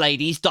old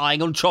ladies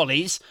dying on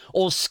trolleys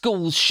or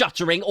schools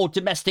shuttering or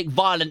domestic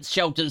violence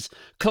shelters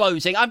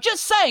closing. I'm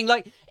just saying,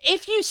 like,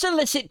 if you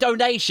solicit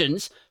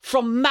donations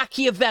from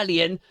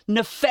Machiavellian,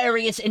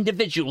 nefarious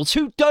individuals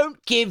who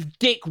don't give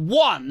dick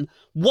one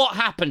what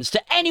happens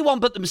to anyone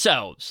but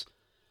themselves,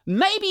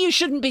 maybe you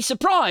shouldn't be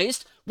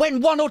surprised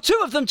when one or two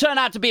of them turn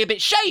out to be a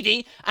bit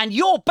shady and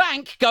your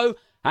bank go,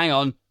 hang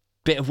on,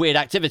 bit of weird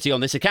activity on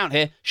this account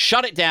here.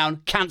 Shut it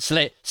down, cancel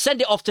it,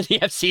 send it off to the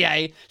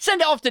FCA,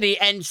 send it off to the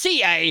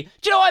NCA.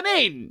 Do you know what I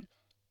mean?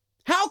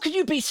 How can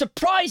you be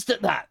surprised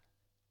at that?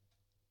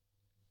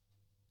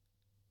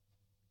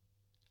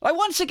 Like,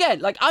 once again,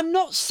 like, I'm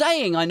not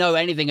saying I know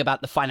anything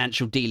about the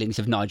financial dealings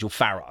of Nigel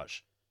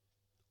Farage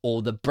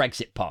or the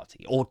Brexit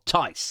Party or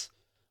Tice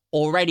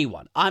or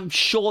anyone. I'm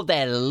sure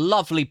they're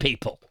lovely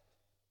people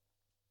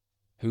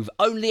who've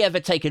only ever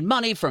taken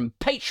money from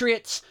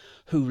patriots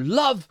who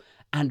love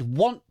and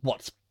want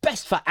what's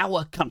best for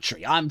our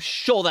country. I'm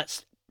sure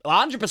that's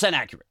 100%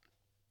 accurate.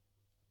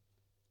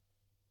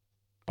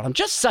 But I'm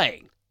just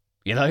saying,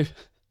 you know,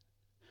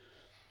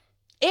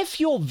 if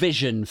your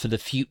vision for the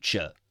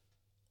future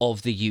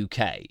of the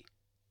UK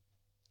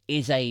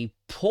is a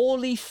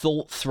poorly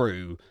thought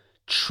through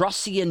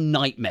Trussian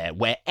nightmare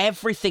where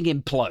everything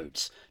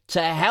implodes,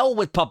 to hell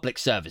with public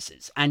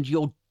services, and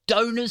your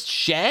donors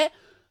share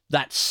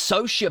that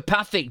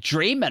sociopathic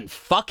dream and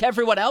fuck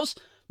everyone else,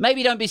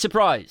 maybe don't be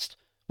surprised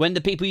when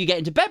the people you get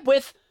into bed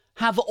with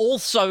have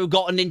also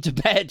gotten into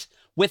bed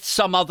with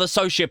some other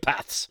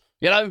sociopaths,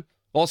 you know,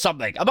 or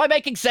something. Am I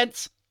making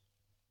sense?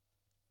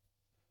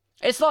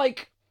 It's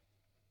like,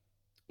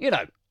 you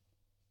know,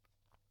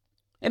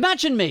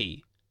 imagine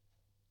me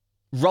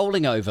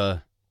rolling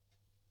over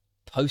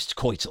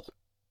post-coital.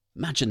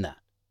 Imagine that.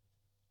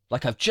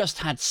 Like I've just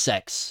had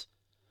sex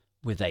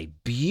with a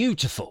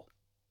beautiful,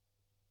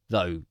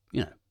 though,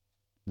 you know,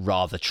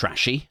 rather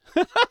trashy,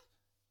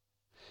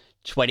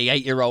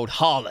 28-year-old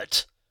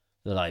harlot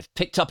that I've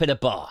picked up in a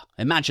bar.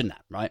 Imagine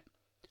that, right?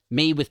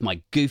 Me with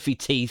my goofy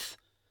teeth,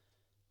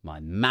 my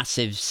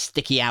massive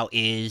sticky-out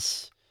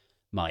ears,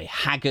 my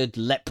haggard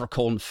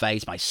leprechaun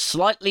face, my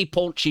slightly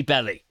paunchy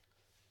belly.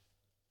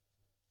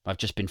 I've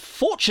just been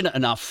fortunate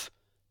enough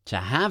to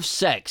have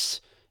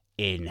sex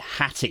in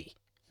Hattie,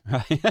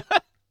 right?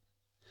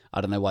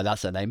 I don't know why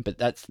that's her name, but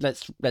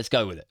let's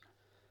go with it.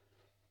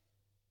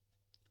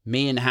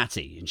 Me and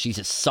Hattie, and she's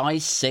a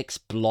size 6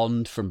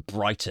 blonde from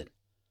Brighton.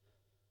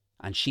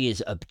 And she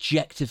is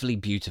objectively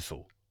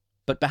beautiful,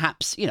 but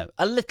perhaps, you know,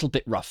 a little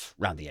bit rough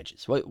around the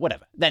edges,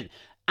 whatever. Then,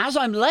 as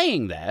I'm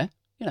laying there,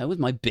 you know, with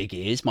my big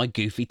ears, my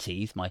goofy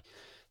teeth, my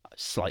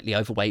slightly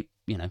overweight,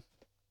 you know,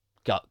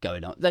 gut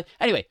going on.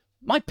 Anyway,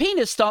 my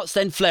penis starts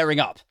then flaring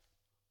up,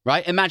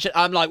 right? Imagine,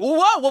 I'm like,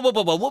 whoa,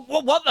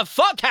 what the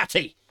fuck,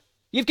 Hattie?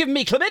 You've given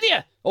me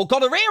chlamydia or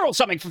gonorrhea or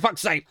something, for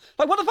fuck's sake.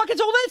 Like, what the fuck is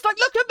all this? Like,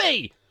 look at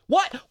me.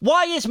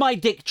 Why is my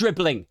dick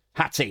dribbling,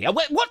 Hattie?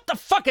 What the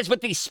fuck is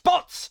with these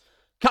spots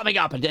coming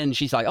up? And then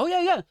she's like, oh,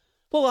 yeah.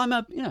 Well,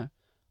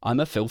 I'm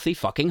a filthy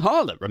fucking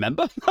harlot,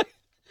 remember?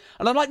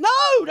 And I'm like, no,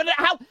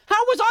 how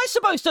was I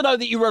supposed to know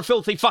that you were a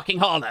filthy fucking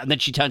harlot? And then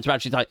she turns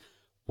around, she's like,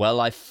 well,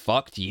 I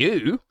fucked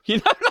you. You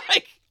know,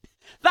 like,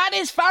 that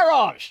is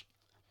Farage.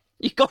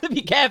 You've got to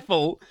be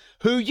careful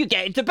who you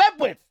get into bed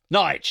with,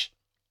 Nige.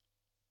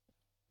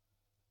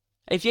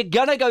 If you're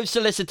going to go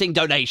soliciting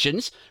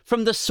donations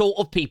from the sort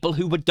of people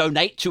who would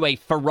donate to a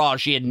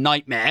Faragian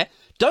nightmare,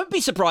 don't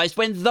be surprised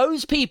when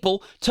those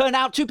people turn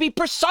out to be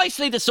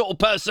precisely the sort of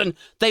person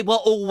they were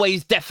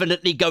always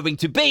definitely going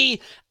to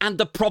be, and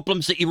the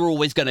problems that you were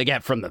always going to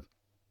get from them.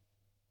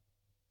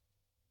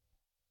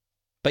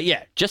 But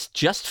yeah,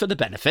 just for the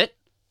benefit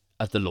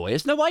of the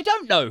lawyers, no, I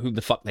don't know who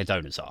the fuck their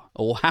donors are,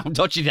 or how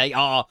dodgy they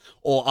are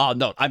or are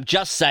not. I'm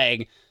just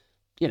saying,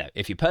 you know,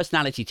 if your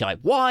personality type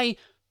Y,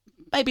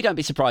 maybe don't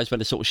be surprised when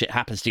the sort of shit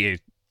happens to you,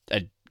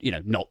 you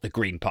know, not the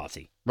Green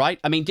Party, right?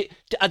 I mean,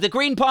 are the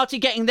Green Party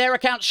getting their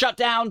accounts shut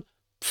down?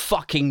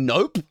 Fucking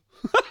nope.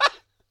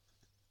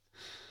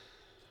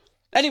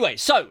 Anyway,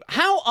 so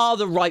how are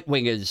the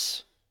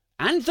right-wingers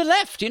and the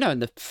left, you know,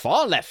 and the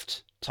far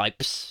left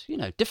types, you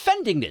know,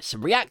 defending this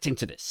and reacting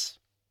to this?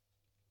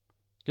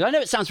 Because I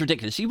know it sounds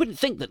ridiculous. You wouldn't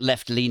think that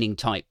left-leaning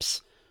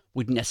types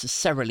would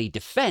necessarily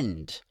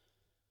defend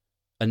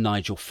a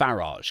Nigel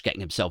Farage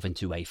getting himself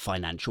into a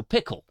financial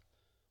pickle,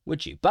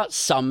 would you? But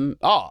some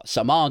are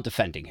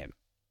defending him.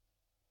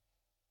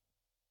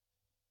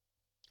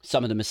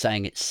 Some of them are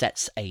saying it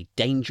sets a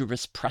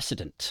dangerous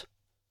precedent,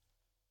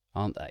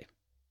 aren't they?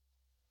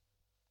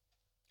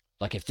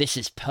 Like, if this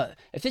is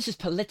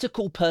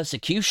political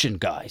persecution,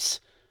 guys,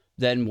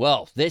 then,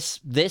 well, this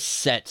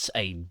sets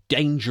a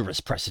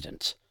dangerous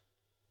precedent.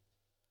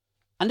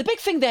 And the big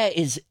thing there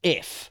is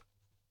if,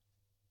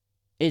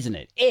 isn't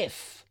it?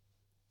 If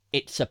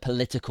it's a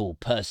political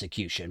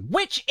persecution,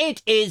 which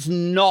it is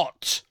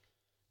not,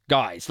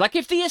 guys. Like,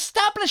 if the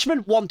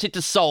establishment wanted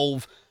to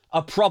solve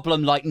a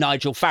problem like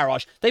Nigel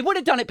Farage, they would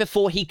have done it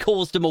before he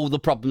caused them all the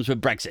problems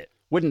with Brexit,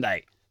 wouldn't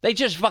they? They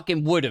just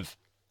fucking would have.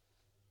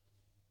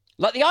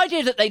 Like, the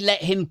idea that they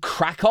let him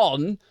crack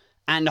on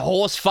and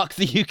horse-fuck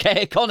the UK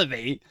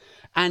economy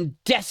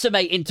and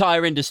decimate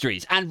entire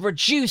industries and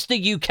reduce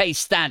the UK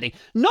standing,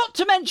 not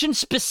to mention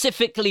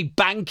specifically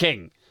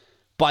banking,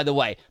 by the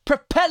way,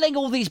 propelling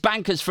all these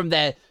bankers from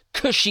their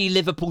cushy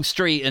Liverpool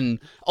Street and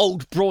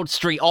Old Broad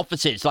Street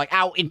offices, like,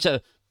 out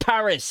into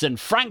Paris and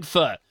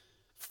Frankfurt,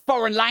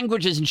 foreign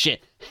languages and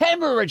shit,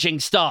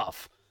 hemorrhaging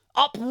staff,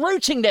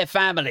 uprooting their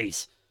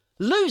families,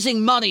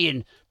 losing money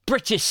in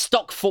British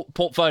stock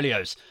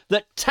portfolios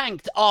that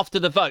tanked after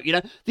the vote. You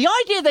know, the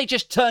idea they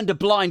just turned a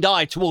blind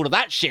eye to all of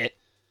that shit.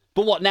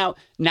 But what,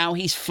 now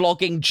he's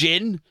flogging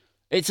gin?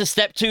 It's a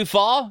step too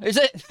far, is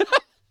it?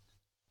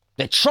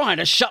 They're trying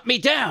to shut me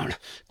down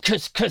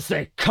because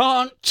they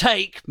can't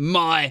take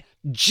my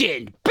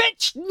gin.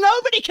 Bitch,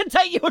 nobody can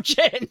take your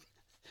gin.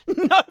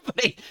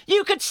 Nobody.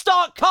 You could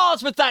start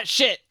cars with that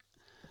shit.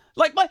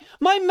 Like,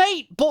 my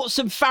mate bought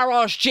some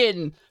Farage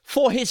gin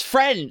for his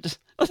friend.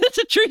 That's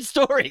a true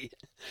story.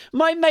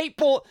 My mate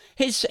bought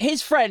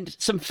his friend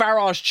some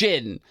Farage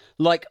gin,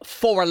 like,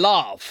 for a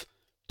laugh.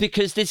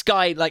 Because this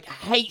guy, like,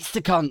 hates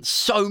the cunt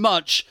so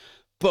much,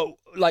 but,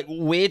 like,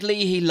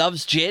 weirdly, he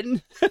loves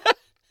gin.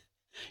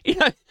 You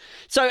know?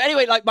 So,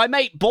 anyway, like, my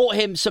mate bought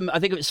him some, I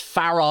think it was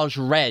Farage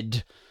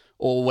Red,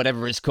 or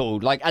whatever it's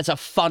called, like, as a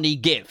funny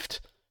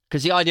gift.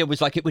 Because the idea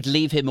was, like, it would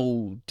leave him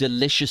all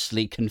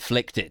deliciously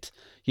conflicted.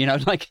 You know,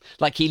 like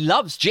he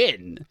loves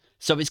gin,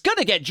 so he's going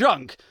to get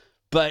drunk,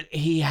 but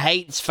he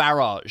hates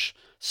Farage.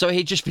 So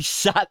he'd just be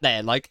sat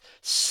there, like,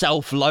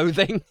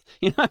 self-loathing,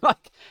 you know,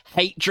 like,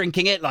 hate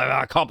drinking it. Like, oh,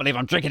 I can't believe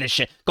I'm drinking this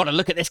shit. Got to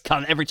look at this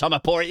cunt every time I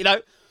pour it, you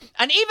know.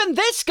 And even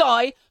this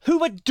guy,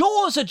 who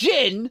adores a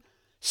gin,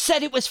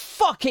 said it was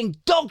fucking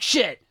dog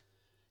shit.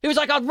 He was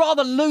like, I'd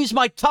rather lose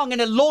my tongue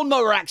in a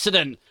lawnmower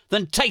accident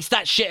than taste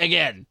that shit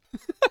again.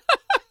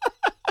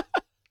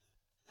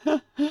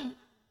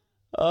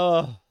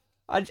 Oh.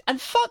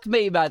 And fuck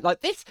me, man.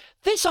 Like,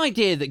 this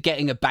idea that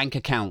getting a bank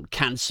account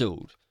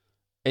cancelled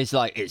is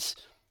like,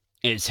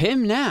 it's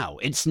him now.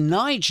 It's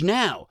Nige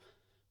now.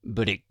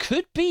 But it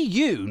could be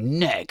you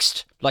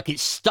next. Like,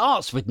 it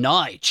starts with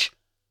Nige.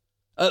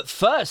 At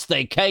first,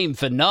 they came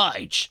for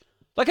Nige.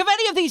 Like, have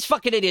any of these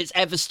fucking idiots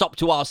ever stopped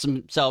to ask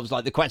themselves,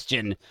 like, the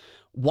question,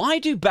 why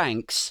do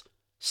banks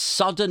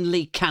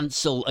suddenly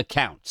cancel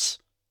accounts?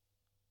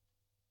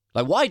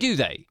 Like, why do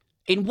they?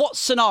 In what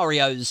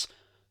scenarios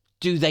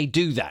do they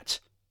do that?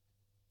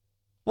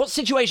 What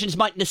situations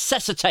might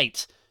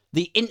necessitate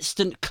the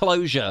instant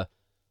closure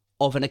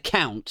of an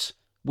account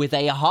with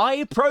a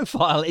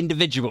high-profile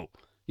individual,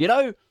 you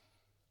know,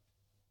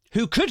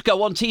 who could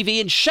go on TV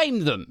and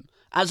shame them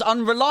as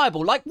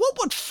unreliable? Like, what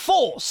would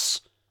force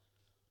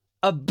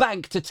a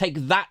bank to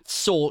take that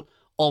sort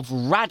of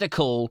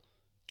radical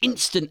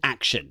instant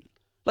action?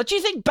 Like, do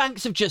you think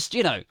banks have just,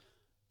 you know,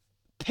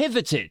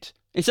 pivoted?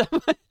 Is that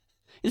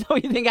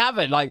what you think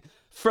happened? Like,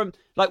 from,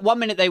 like, one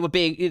minute they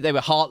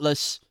were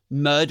heartless,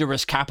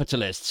 murderous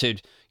capitalists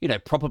who'd, you know,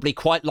 probably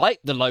quite like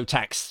the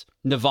low-tax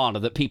nirvana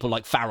that people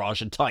like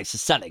Farage and Tice are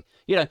selling,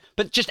 you know,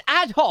 but just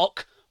ad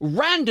hoc,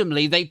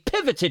 randomly, they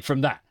pivoted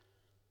from that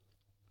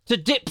to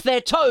dip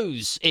their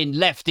toes in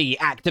lefty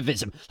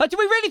activism. Like, do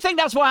we really think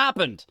that's what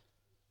happened?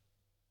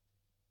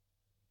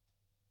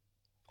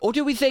 Or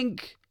do we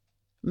think,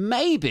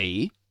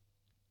 maybe,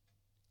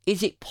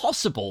 is it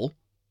possible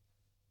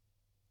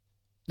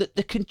that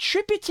the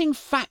contributing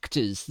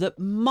factors that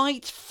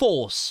might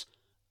force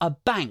a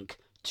bank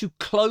to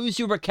close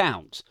your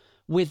account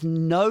with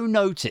no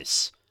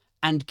notice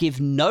and give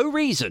no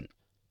reason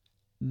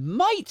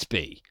might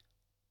be,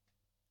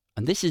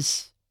 and this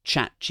is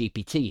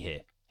ChatGPT here.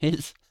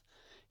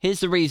 Here's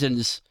the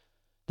reasons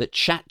that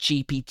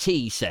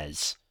ChatGPT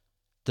says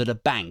that a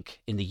bank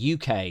in the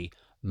UK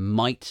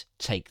might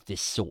take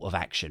this sort of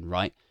action,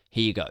 right?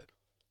 Here you go.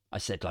 I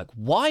said, like,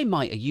 why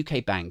might a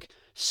UK bank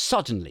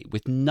suddenly,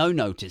 with no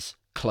notice,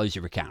 close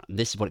your account? And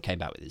this is what it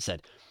came out with. It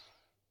said,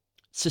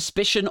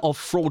 suspicion of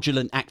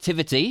fraudulent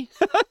activity.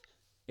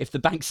 If the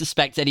bank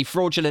suspects any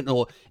fraudulent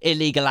or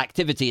illegal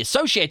activity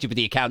associated with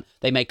the account,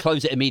 they may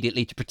close it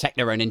immediately to protect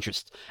their own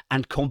interests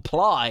and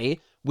comply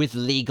with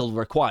legal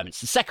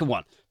requirements. The second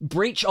one,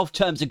 breach of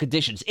terms and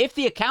conditions. If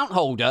the account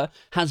holder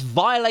has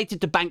violated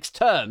the bank's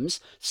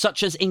terms,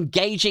 such as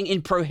engaging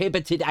in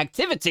prohibited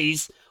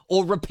activities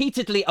or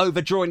repeatedly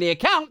overdrawing the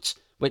account,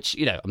 which,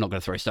 you know, I'm not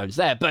going to throw stones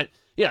there, but,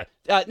 you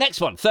know,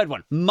 next one, third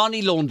one,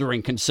 money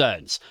laundering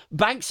concerns.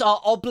 Banks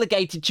are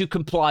obligated to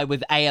comply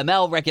with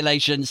AML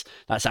regulations,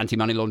 that's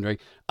anti-money laundering,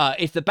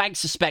 if the bank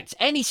suspects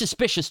any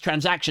suspicious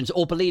transactions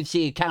or believes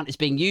the account is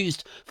being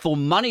used for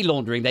money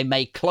laundering, they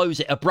may close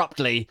it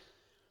abruptly.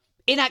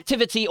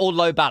 Inactivity or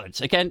low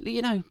balance. Again,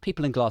 you know,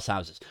 people in glass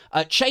houses.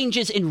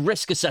 Changes in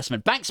risk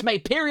assessment. Banks may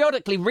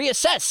periodically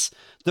reassess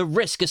the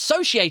risk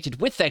associated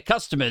with their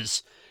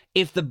customers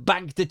if the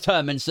bank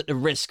determines that the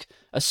risk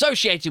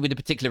associated with a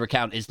particular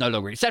account is no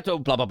longer acceptable,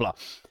 blah, blah, blah.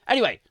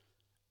 Anyway,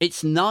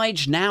 it's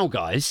Nige now,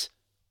 guys.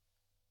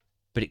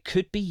 But it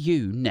could be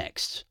you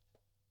next.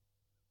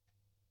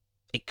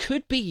 It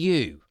could be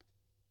you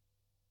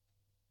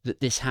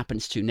that this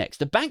happens to next.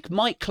 The bank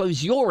might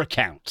close your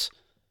account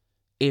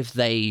if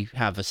they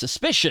have a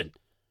suspicion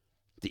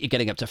that you're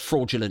getting up to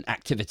fraudulent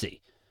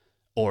activity,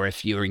 or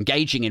if you're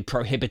engaging in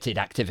prohibited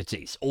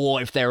activities, or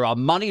if there are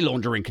money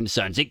laundering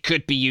concerns. It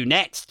could be you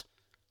next.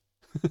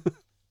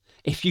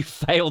 If you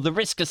fail the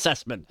risk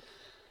assessment,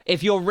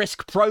 if your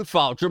risk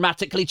profile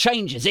dramatically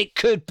changes, it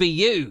could be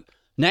you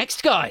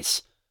next,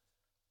 guys.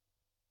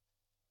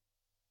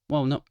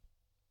 Well, not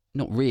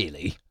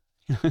really.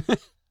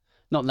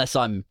 Not unless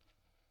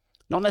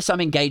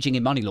I'm engaging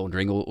in money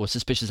laundering or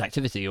suspicious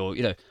activity, or,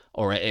 you know,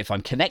 or if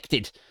I'm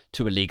connected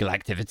to illegal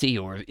activity,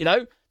 or, you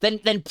know,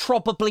 then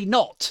probably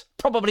not.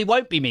 Probably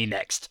won't be me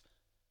next.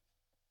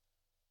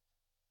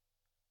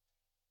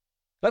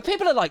 Like,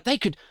 people are like, they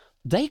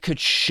could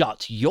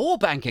shut your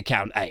bank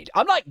account, Aid.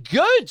 I'm like,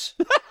 good.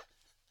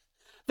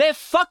 They're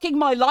fucking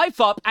my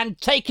life up and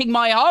taking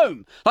my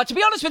home. Like, to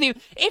be honest with you,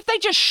 if they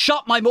just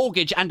shut my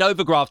mortgage and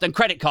overdraft and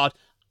credit card,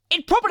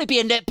 it'd probably be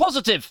a net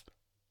positive.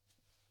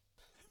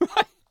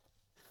 Right?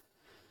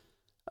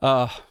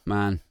 Oh,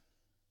 man.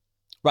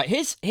 Right,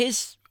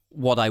 here's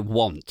what I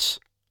want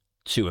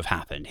to have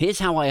happened. Here's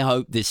how I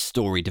hope this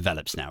story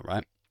develops now,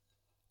 right?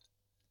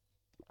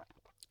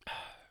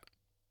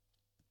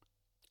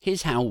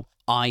 Here's how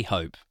I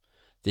hope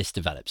this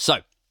develops. So,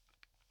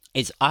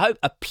 I hope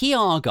a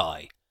PR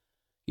guy,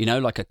 you know,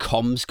 like a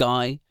comms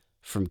guy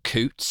from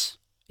Coots,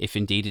 if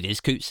indeed it is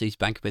Coots he's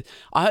banking with,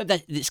 I hope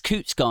that this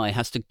Coots guy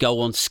has to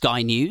go on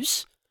Sky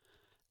News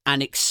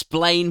and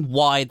explain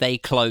why they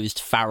closed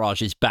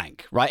Farage's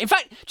bank, right? In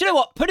fact, do you know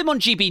what? Put him on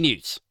GB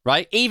News,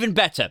 right? Even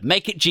better.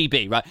 Make it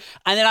GB, right?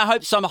 And then I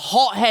hope some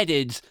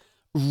hot-headed,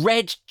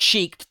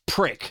 red-cheeked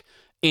prick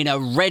in a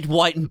red,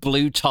 white, and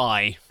blue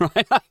tie,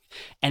 right?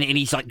 And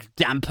he's like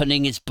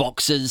dampening his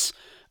boxers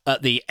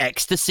at the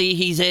ecstasy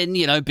he's in,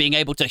 you know, being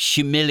able to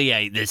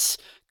humiliate this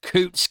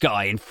Coots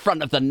guy in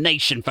front of the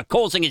nation for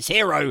causing his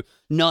hero,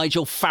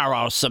 Nigel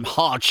Farage, some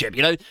hardship.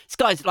 You know, this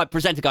guy's like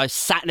presenter guy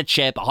sat in a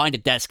chair behind a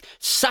desk,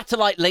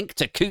 satellite link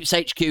to Coots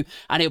HQ,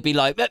 and he'll be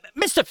like,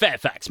 Mr.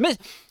 Fairfax,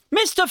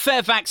 Mr.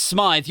 Fairfax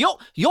Smythe,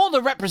 you're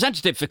the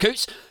representative for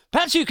Coots.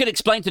 Perhaps you could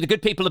explain to the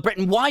good people of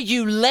Britain why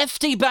you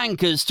lefty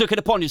bankers took it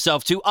upon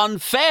yourself to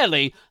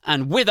unfairly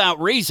and without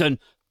reason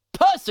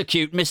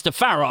persecute Mr.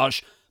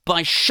 Farage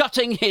by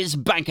shutting his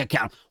bank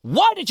account.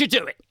 Why did you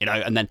do it? You know,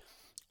 and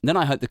then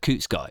I hope the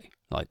Coots guy,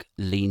 like,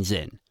 leans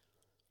in,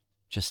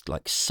 just,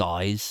 like,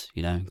 sighs,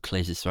 you know, and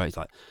clears his throat. He's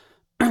like,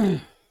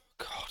 God,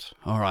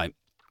 all right.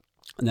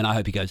 And then I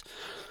hope he goes,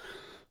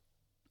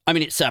 I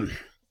mean,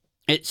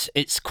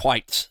 it's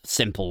quite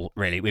simple,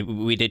 really.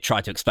 We did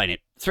try to explain it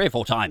 3 or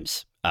 4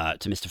 times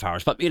to Mr.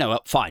 Farage, but, you know,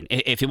 fine.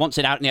 If he wants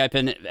it out in the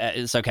open,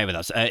 it's okay with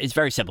us. It's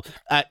very simple.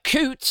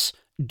 Coots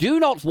do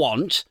not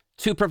want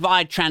to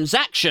provide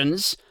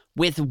transactions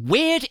with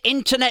weird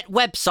internet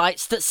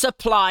websites that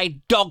supply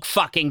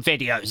dog-fucking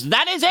videos.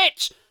 That is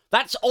it!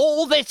 That's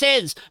all this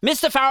is.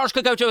 Mr. Farage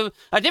could go to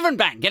a different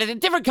bank, get a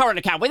different current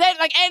account with it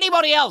like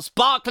anybody else.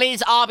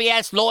 Barclays,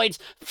 RBS, Lloyds,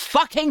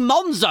 fucking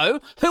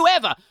Monzo,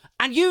 whoever,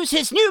 and use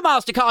his new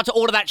MasterCard to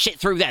order that shit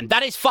through them.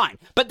 That is fine.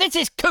 But this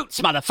is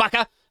Coots,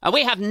 motherfucker. And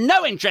we have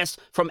no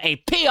interest from a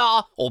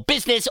PR or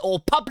business or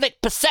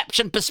public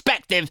perception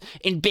perspective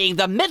in being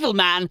the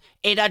middleman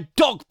in a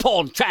dog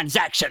porn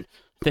transaction.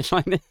 There's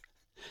like the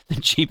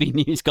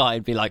GB News guy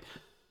would be like,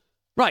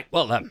 right,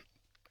 well,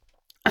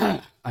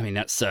 I mean,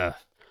 that's cleared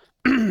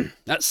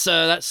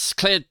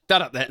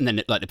that up there. And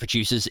then, like, the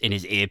producer's in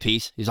his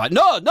earpiece. He's like,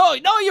 no,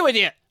 you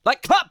idiot.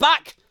 Like, clap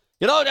back.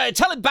 You know,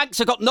 telling banks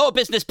have got no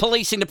business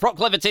policing the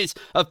proclivities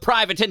of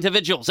private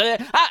individuals.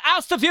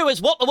 Ask the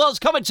viewers what the world's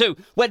coming to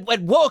when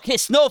woke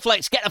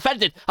snowflakes get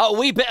offended at a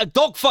wee bit of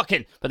dog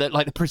fucking. But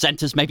like the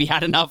presenters maybe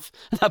had enough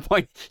at that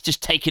point,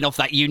 just taking off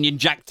that Union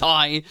Jack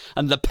tie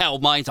and the Pell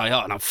Mind's like,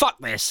 oh no, fuck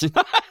this.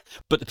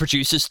 But the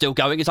producer's still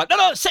going. He's like,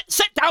 no, sit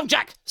down,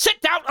 Jack. Sit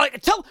down.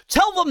 Like,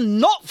 tell them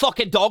not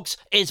fucking dogs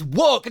is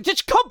work.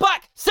 Just come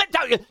back. Sit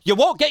down. You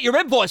won't get your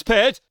invoice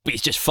paid. But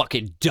he's just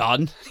fucking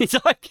done.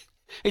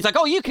 He's like,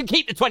 oh, you can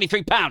keep the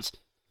 £23. It's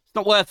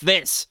not worth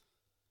this.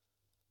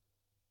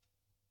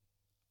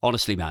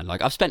 Honestly, man,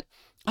 like I spent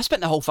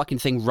the whole fucking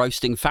thing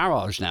roasting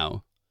Farage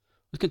now.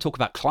 We can talk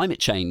about climate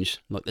change,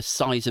 like the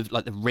size of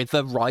like the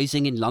river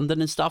rising in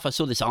London and stuff. I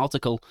saw this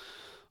article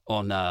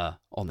on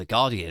The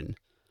Guardian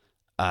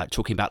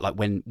talking about like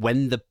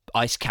when the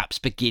ice caps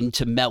begin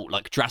to melt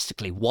like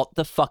drastically, what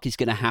the fuck is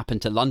going to happen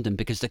to London?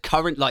 Because the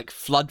current like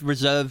flood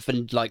reserve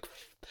and like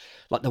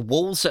the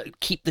walls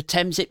that keep the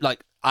Thames,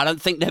 I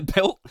don't think they're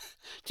built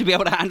to be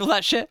able to handle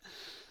that shit.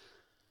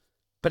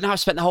 But now I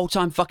spent the whole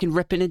time fucking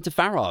ripping into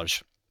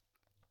Farage.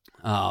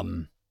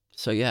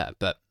 So yeah,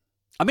 but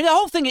I mean the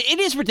whole thing, it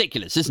is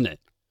ridiculous, isn't it?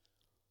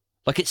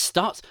 Like it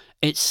starts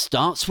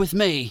with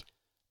me,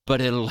 but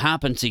it'll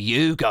happen to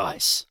you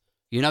guys.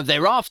 You know,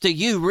 they're after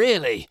you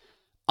really.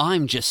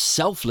 I'm just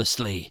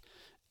selflessly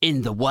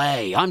in the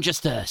way. I'm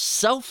just a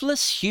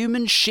selfless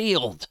human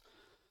shield,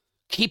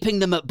 keeping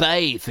them at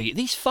bay for you.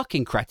 These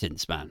fucking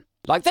cretins, man.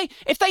 Like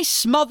if they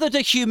smothered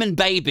a human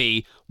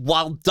baby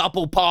while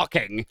double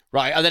parking,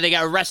 right, and then they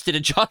get arrested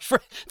and charged for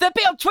it, they'd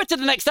be on Twitter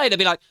the next day. They'd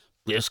be like,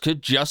 this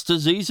could just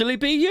as easily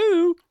be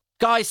you.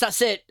 Guys,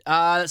 that's it.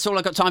 That's all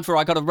I've got time for.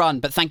 I got to run.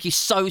 But thank you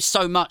so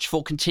much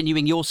for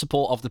continuing your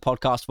support of the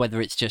podcast,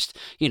 whether it's just,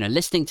 you know,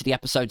 listening to the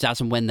episodes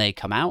as and when they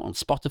come out on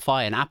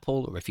Spotify and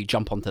Apple, or if you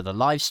jump onto the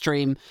live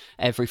stream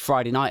every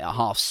Friday night at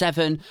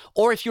 7:30,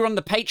 or if you're on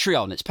the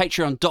Patreon, it's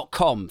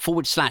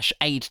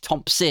patreon.com/Aid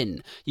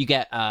Thompson. You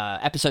get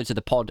episodes of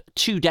the pod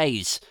 2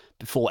 days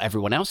before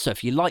everyone else. So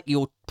if you like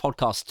your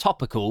podcast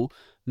topical,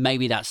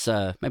 maybe that's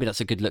a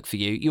good look for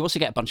you. You also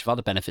get a bunch of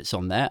other benefits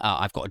on there.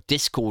 I've got a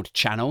Discord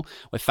channel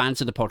where fans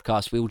of the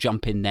podcast, we all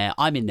jump in there.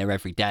 I'm in there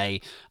every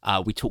day.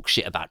 We talk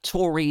shit about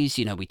Tories.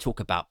 You know, we talk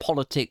about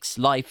politics,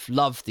 life,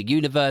 love, the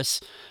universe.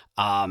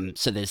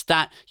 So there's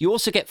that. You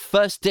also get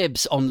first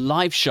dibs on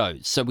live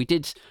shows. So we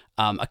did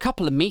a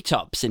couple of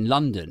meetups in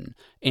London,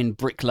 in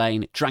Brick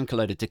Lane, drank a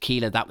load of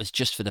tequila. That was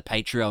just for the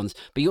Patreons.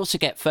 But you also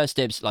get first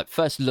dibs, like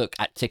first look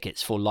at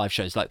tickets for live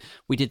shows. Like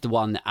we did the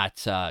one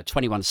at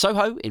 21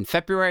 Soho in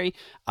February.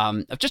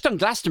 I've just done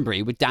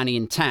Glastonbury with Danny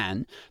and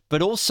Tan.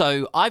 But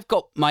also I've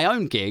got my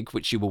own gig,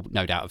 which you will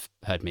no doubt have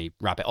heard me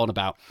rabbit on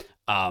about.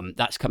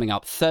 That's coming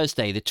up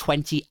Thursday, the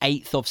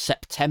 28th of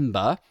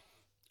September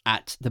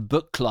at the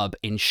Book Club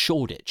in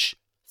Shoreditch.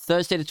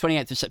 Thursday, the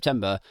 28th of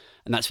September,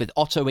 and that's with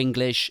Otto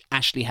English,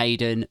 Ashley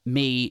Hayden,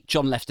 me,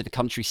 John Left of the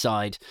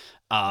Countryside.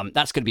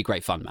 That's going to be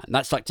great fun, man.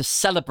 That's like to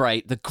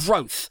celebrate the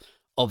growth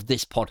of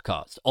this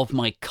podcast, of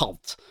my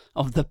cult,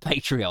 of the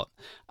Patreon.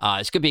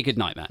 It's going to be a good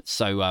night, man.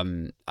 So,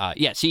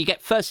 so you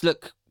get first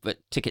look at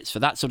tickets for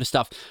that sort of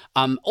stuff.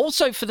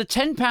 Also, for the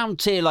 £10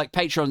 tier, like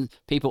Patreon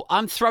people,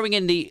 I'm throwing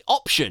in the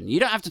option. You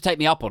don't have to take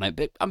me up on it,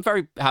 but I'm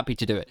very happy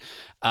to do it,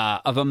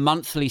 of a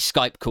monthly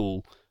Skype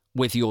call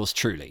with yours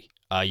truly.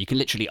 You can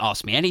literally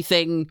ask me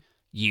anything.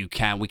 We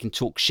can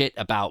talk shit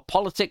about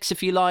politics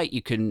if you like. I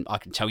can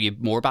tell you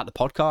more about the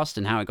podcast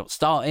and how it got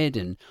started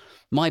and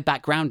my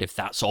background if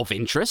that's of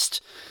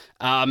interest.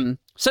 So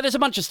there's a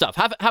bunch of stuff.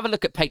 Have a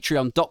look at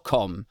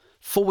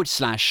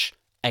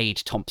patreon.com/Aid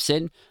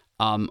Thompson.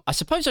 I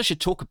suppose I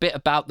should talk a bit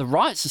about the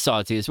Riot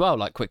Society as well,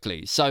 like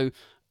quickly. So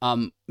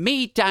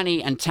me,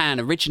 Danny and Tan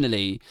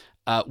originally,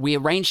 we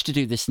arranged to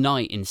do this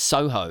night in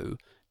Soho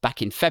back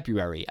in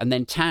February, and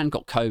then Tan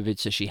got COVID,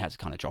 so she had to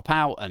kind of drop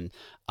out, and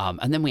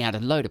then we had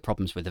a load of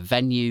problems with the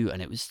venue,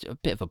 and it was a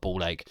bit of a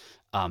ball ache.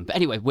 But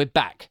anyway, we're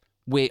back.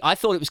 I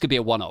thought it was going to be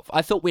a one-off.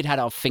 I thought we'd had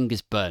our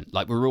fingers burnt.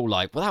 Like, we were all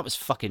like, well, that was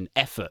fucking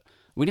effort.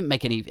 We didn't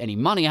make any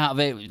money out of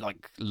it. We,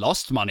 like,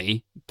 lost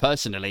money,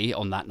 personally,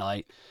 on that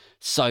night.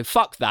 So,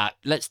 fuck that.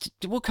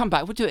 We'll come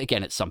back. We'll do it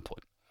again at some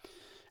point.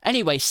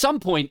 Anyway, some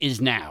point is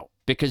now,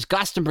 because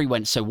Glastonbury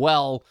went so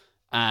well,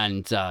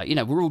 and,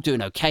 we're all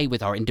doing okay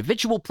with our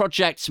individual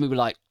projects. And we were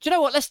like, do you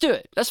know what? Let's do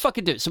it. Let's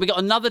fucking do it. So we got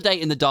another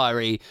date in the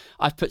diary.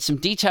 I've put some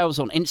details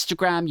on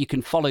Instagram. You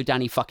can follow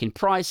Danny fucking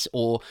Price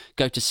or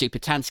go to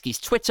Supertansky's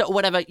Twitter or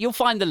whatever. You'll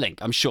find the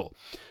link, I'm sure.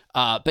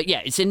 But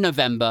yeah, it's in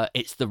November.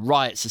 It's the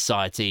Riot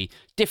Society,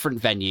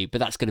 different venue, but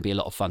that's going to be a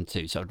lot of fun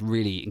too. So I'd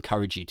really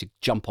encourage you to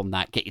jump on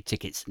that, get your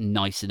tickets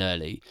nice and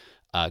early,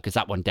 because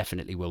that one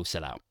definitely will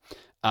sell out.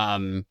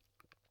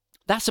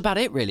 That's about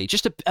it, really.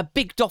 Just a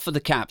big doff of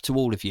the cap to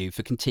all of you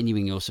for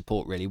continuing your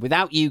support, really.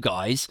 Without you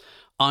guys,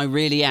 I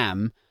really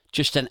am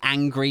just an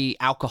angry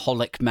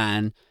alcoholic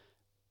man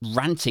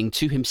ranting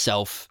to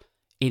himself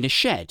in a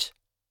shed,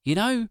 you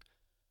know?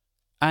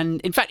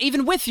 And in fact,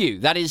 even with you,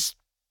 that is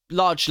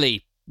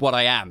largely what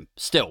I am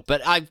still.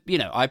 But I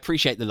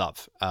appreciate the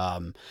love.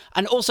 And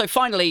also,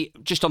 finally,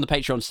 just on the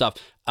Patreon stuff,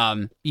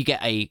 you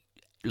get a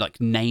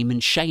name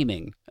and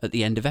shaming at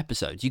the end of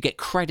episodes. You get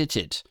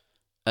credited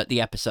at the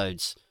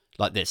episodes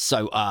like this.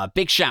 So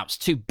big shouts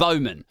to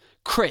Bowman,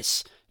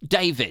 Chris,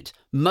 David,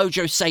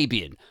 Mojo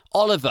Sabian,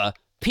 Oliver,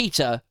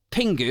 Peter,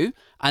 Pingu,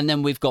 and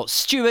then we've got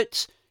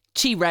Stuart,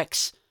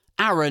 T-Rex,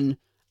 Aaron,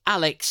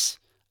 Alex,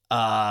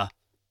 another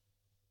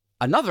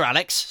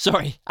Alex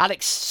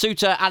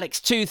Suter, Alex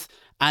Tooth,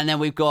 and then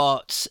we've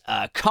got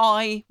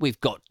Kai,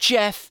 we've got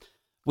Jeff,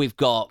 we've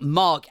got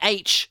Mark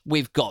H,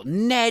 we've got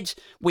Ned,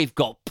 we've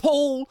got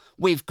Paul,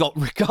 we've got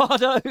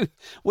Ricardo,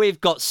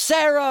 we've got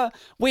Sarah,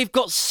 we've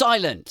got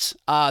Silent.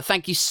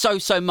 Thank you so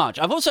much.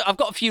 I've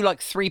got a few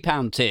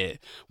 £3 tier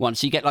ones,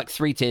 so you get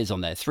 3 tiers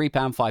on there: £3,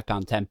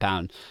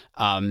 £5,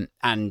 £10.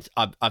 And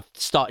I've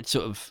started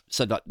sort of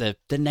so that the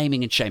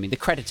naming and shaming, the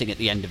crediting at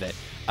the end of it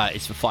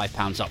is for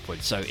 £5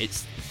 upwards. So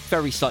it's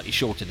very slightly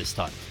shorter this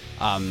time.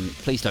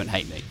 Please don't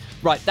hate me.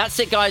 Right, that's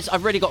it, guys.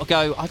 I've really got to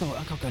go. I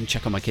got to go and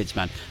check on my kids,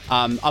 man.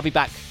 I'll be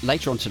back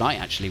later on tonight,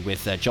 actually,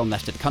 with John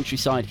Left of the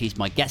Countryside. He's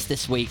my guest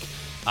this week.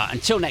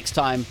 Until next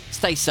time,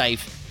 stay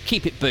safe,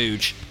 keep it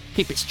booge,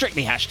 keep it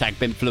strictly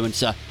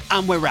 #Bimpfluencer,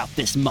 and we're out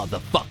this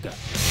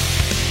motherfucker.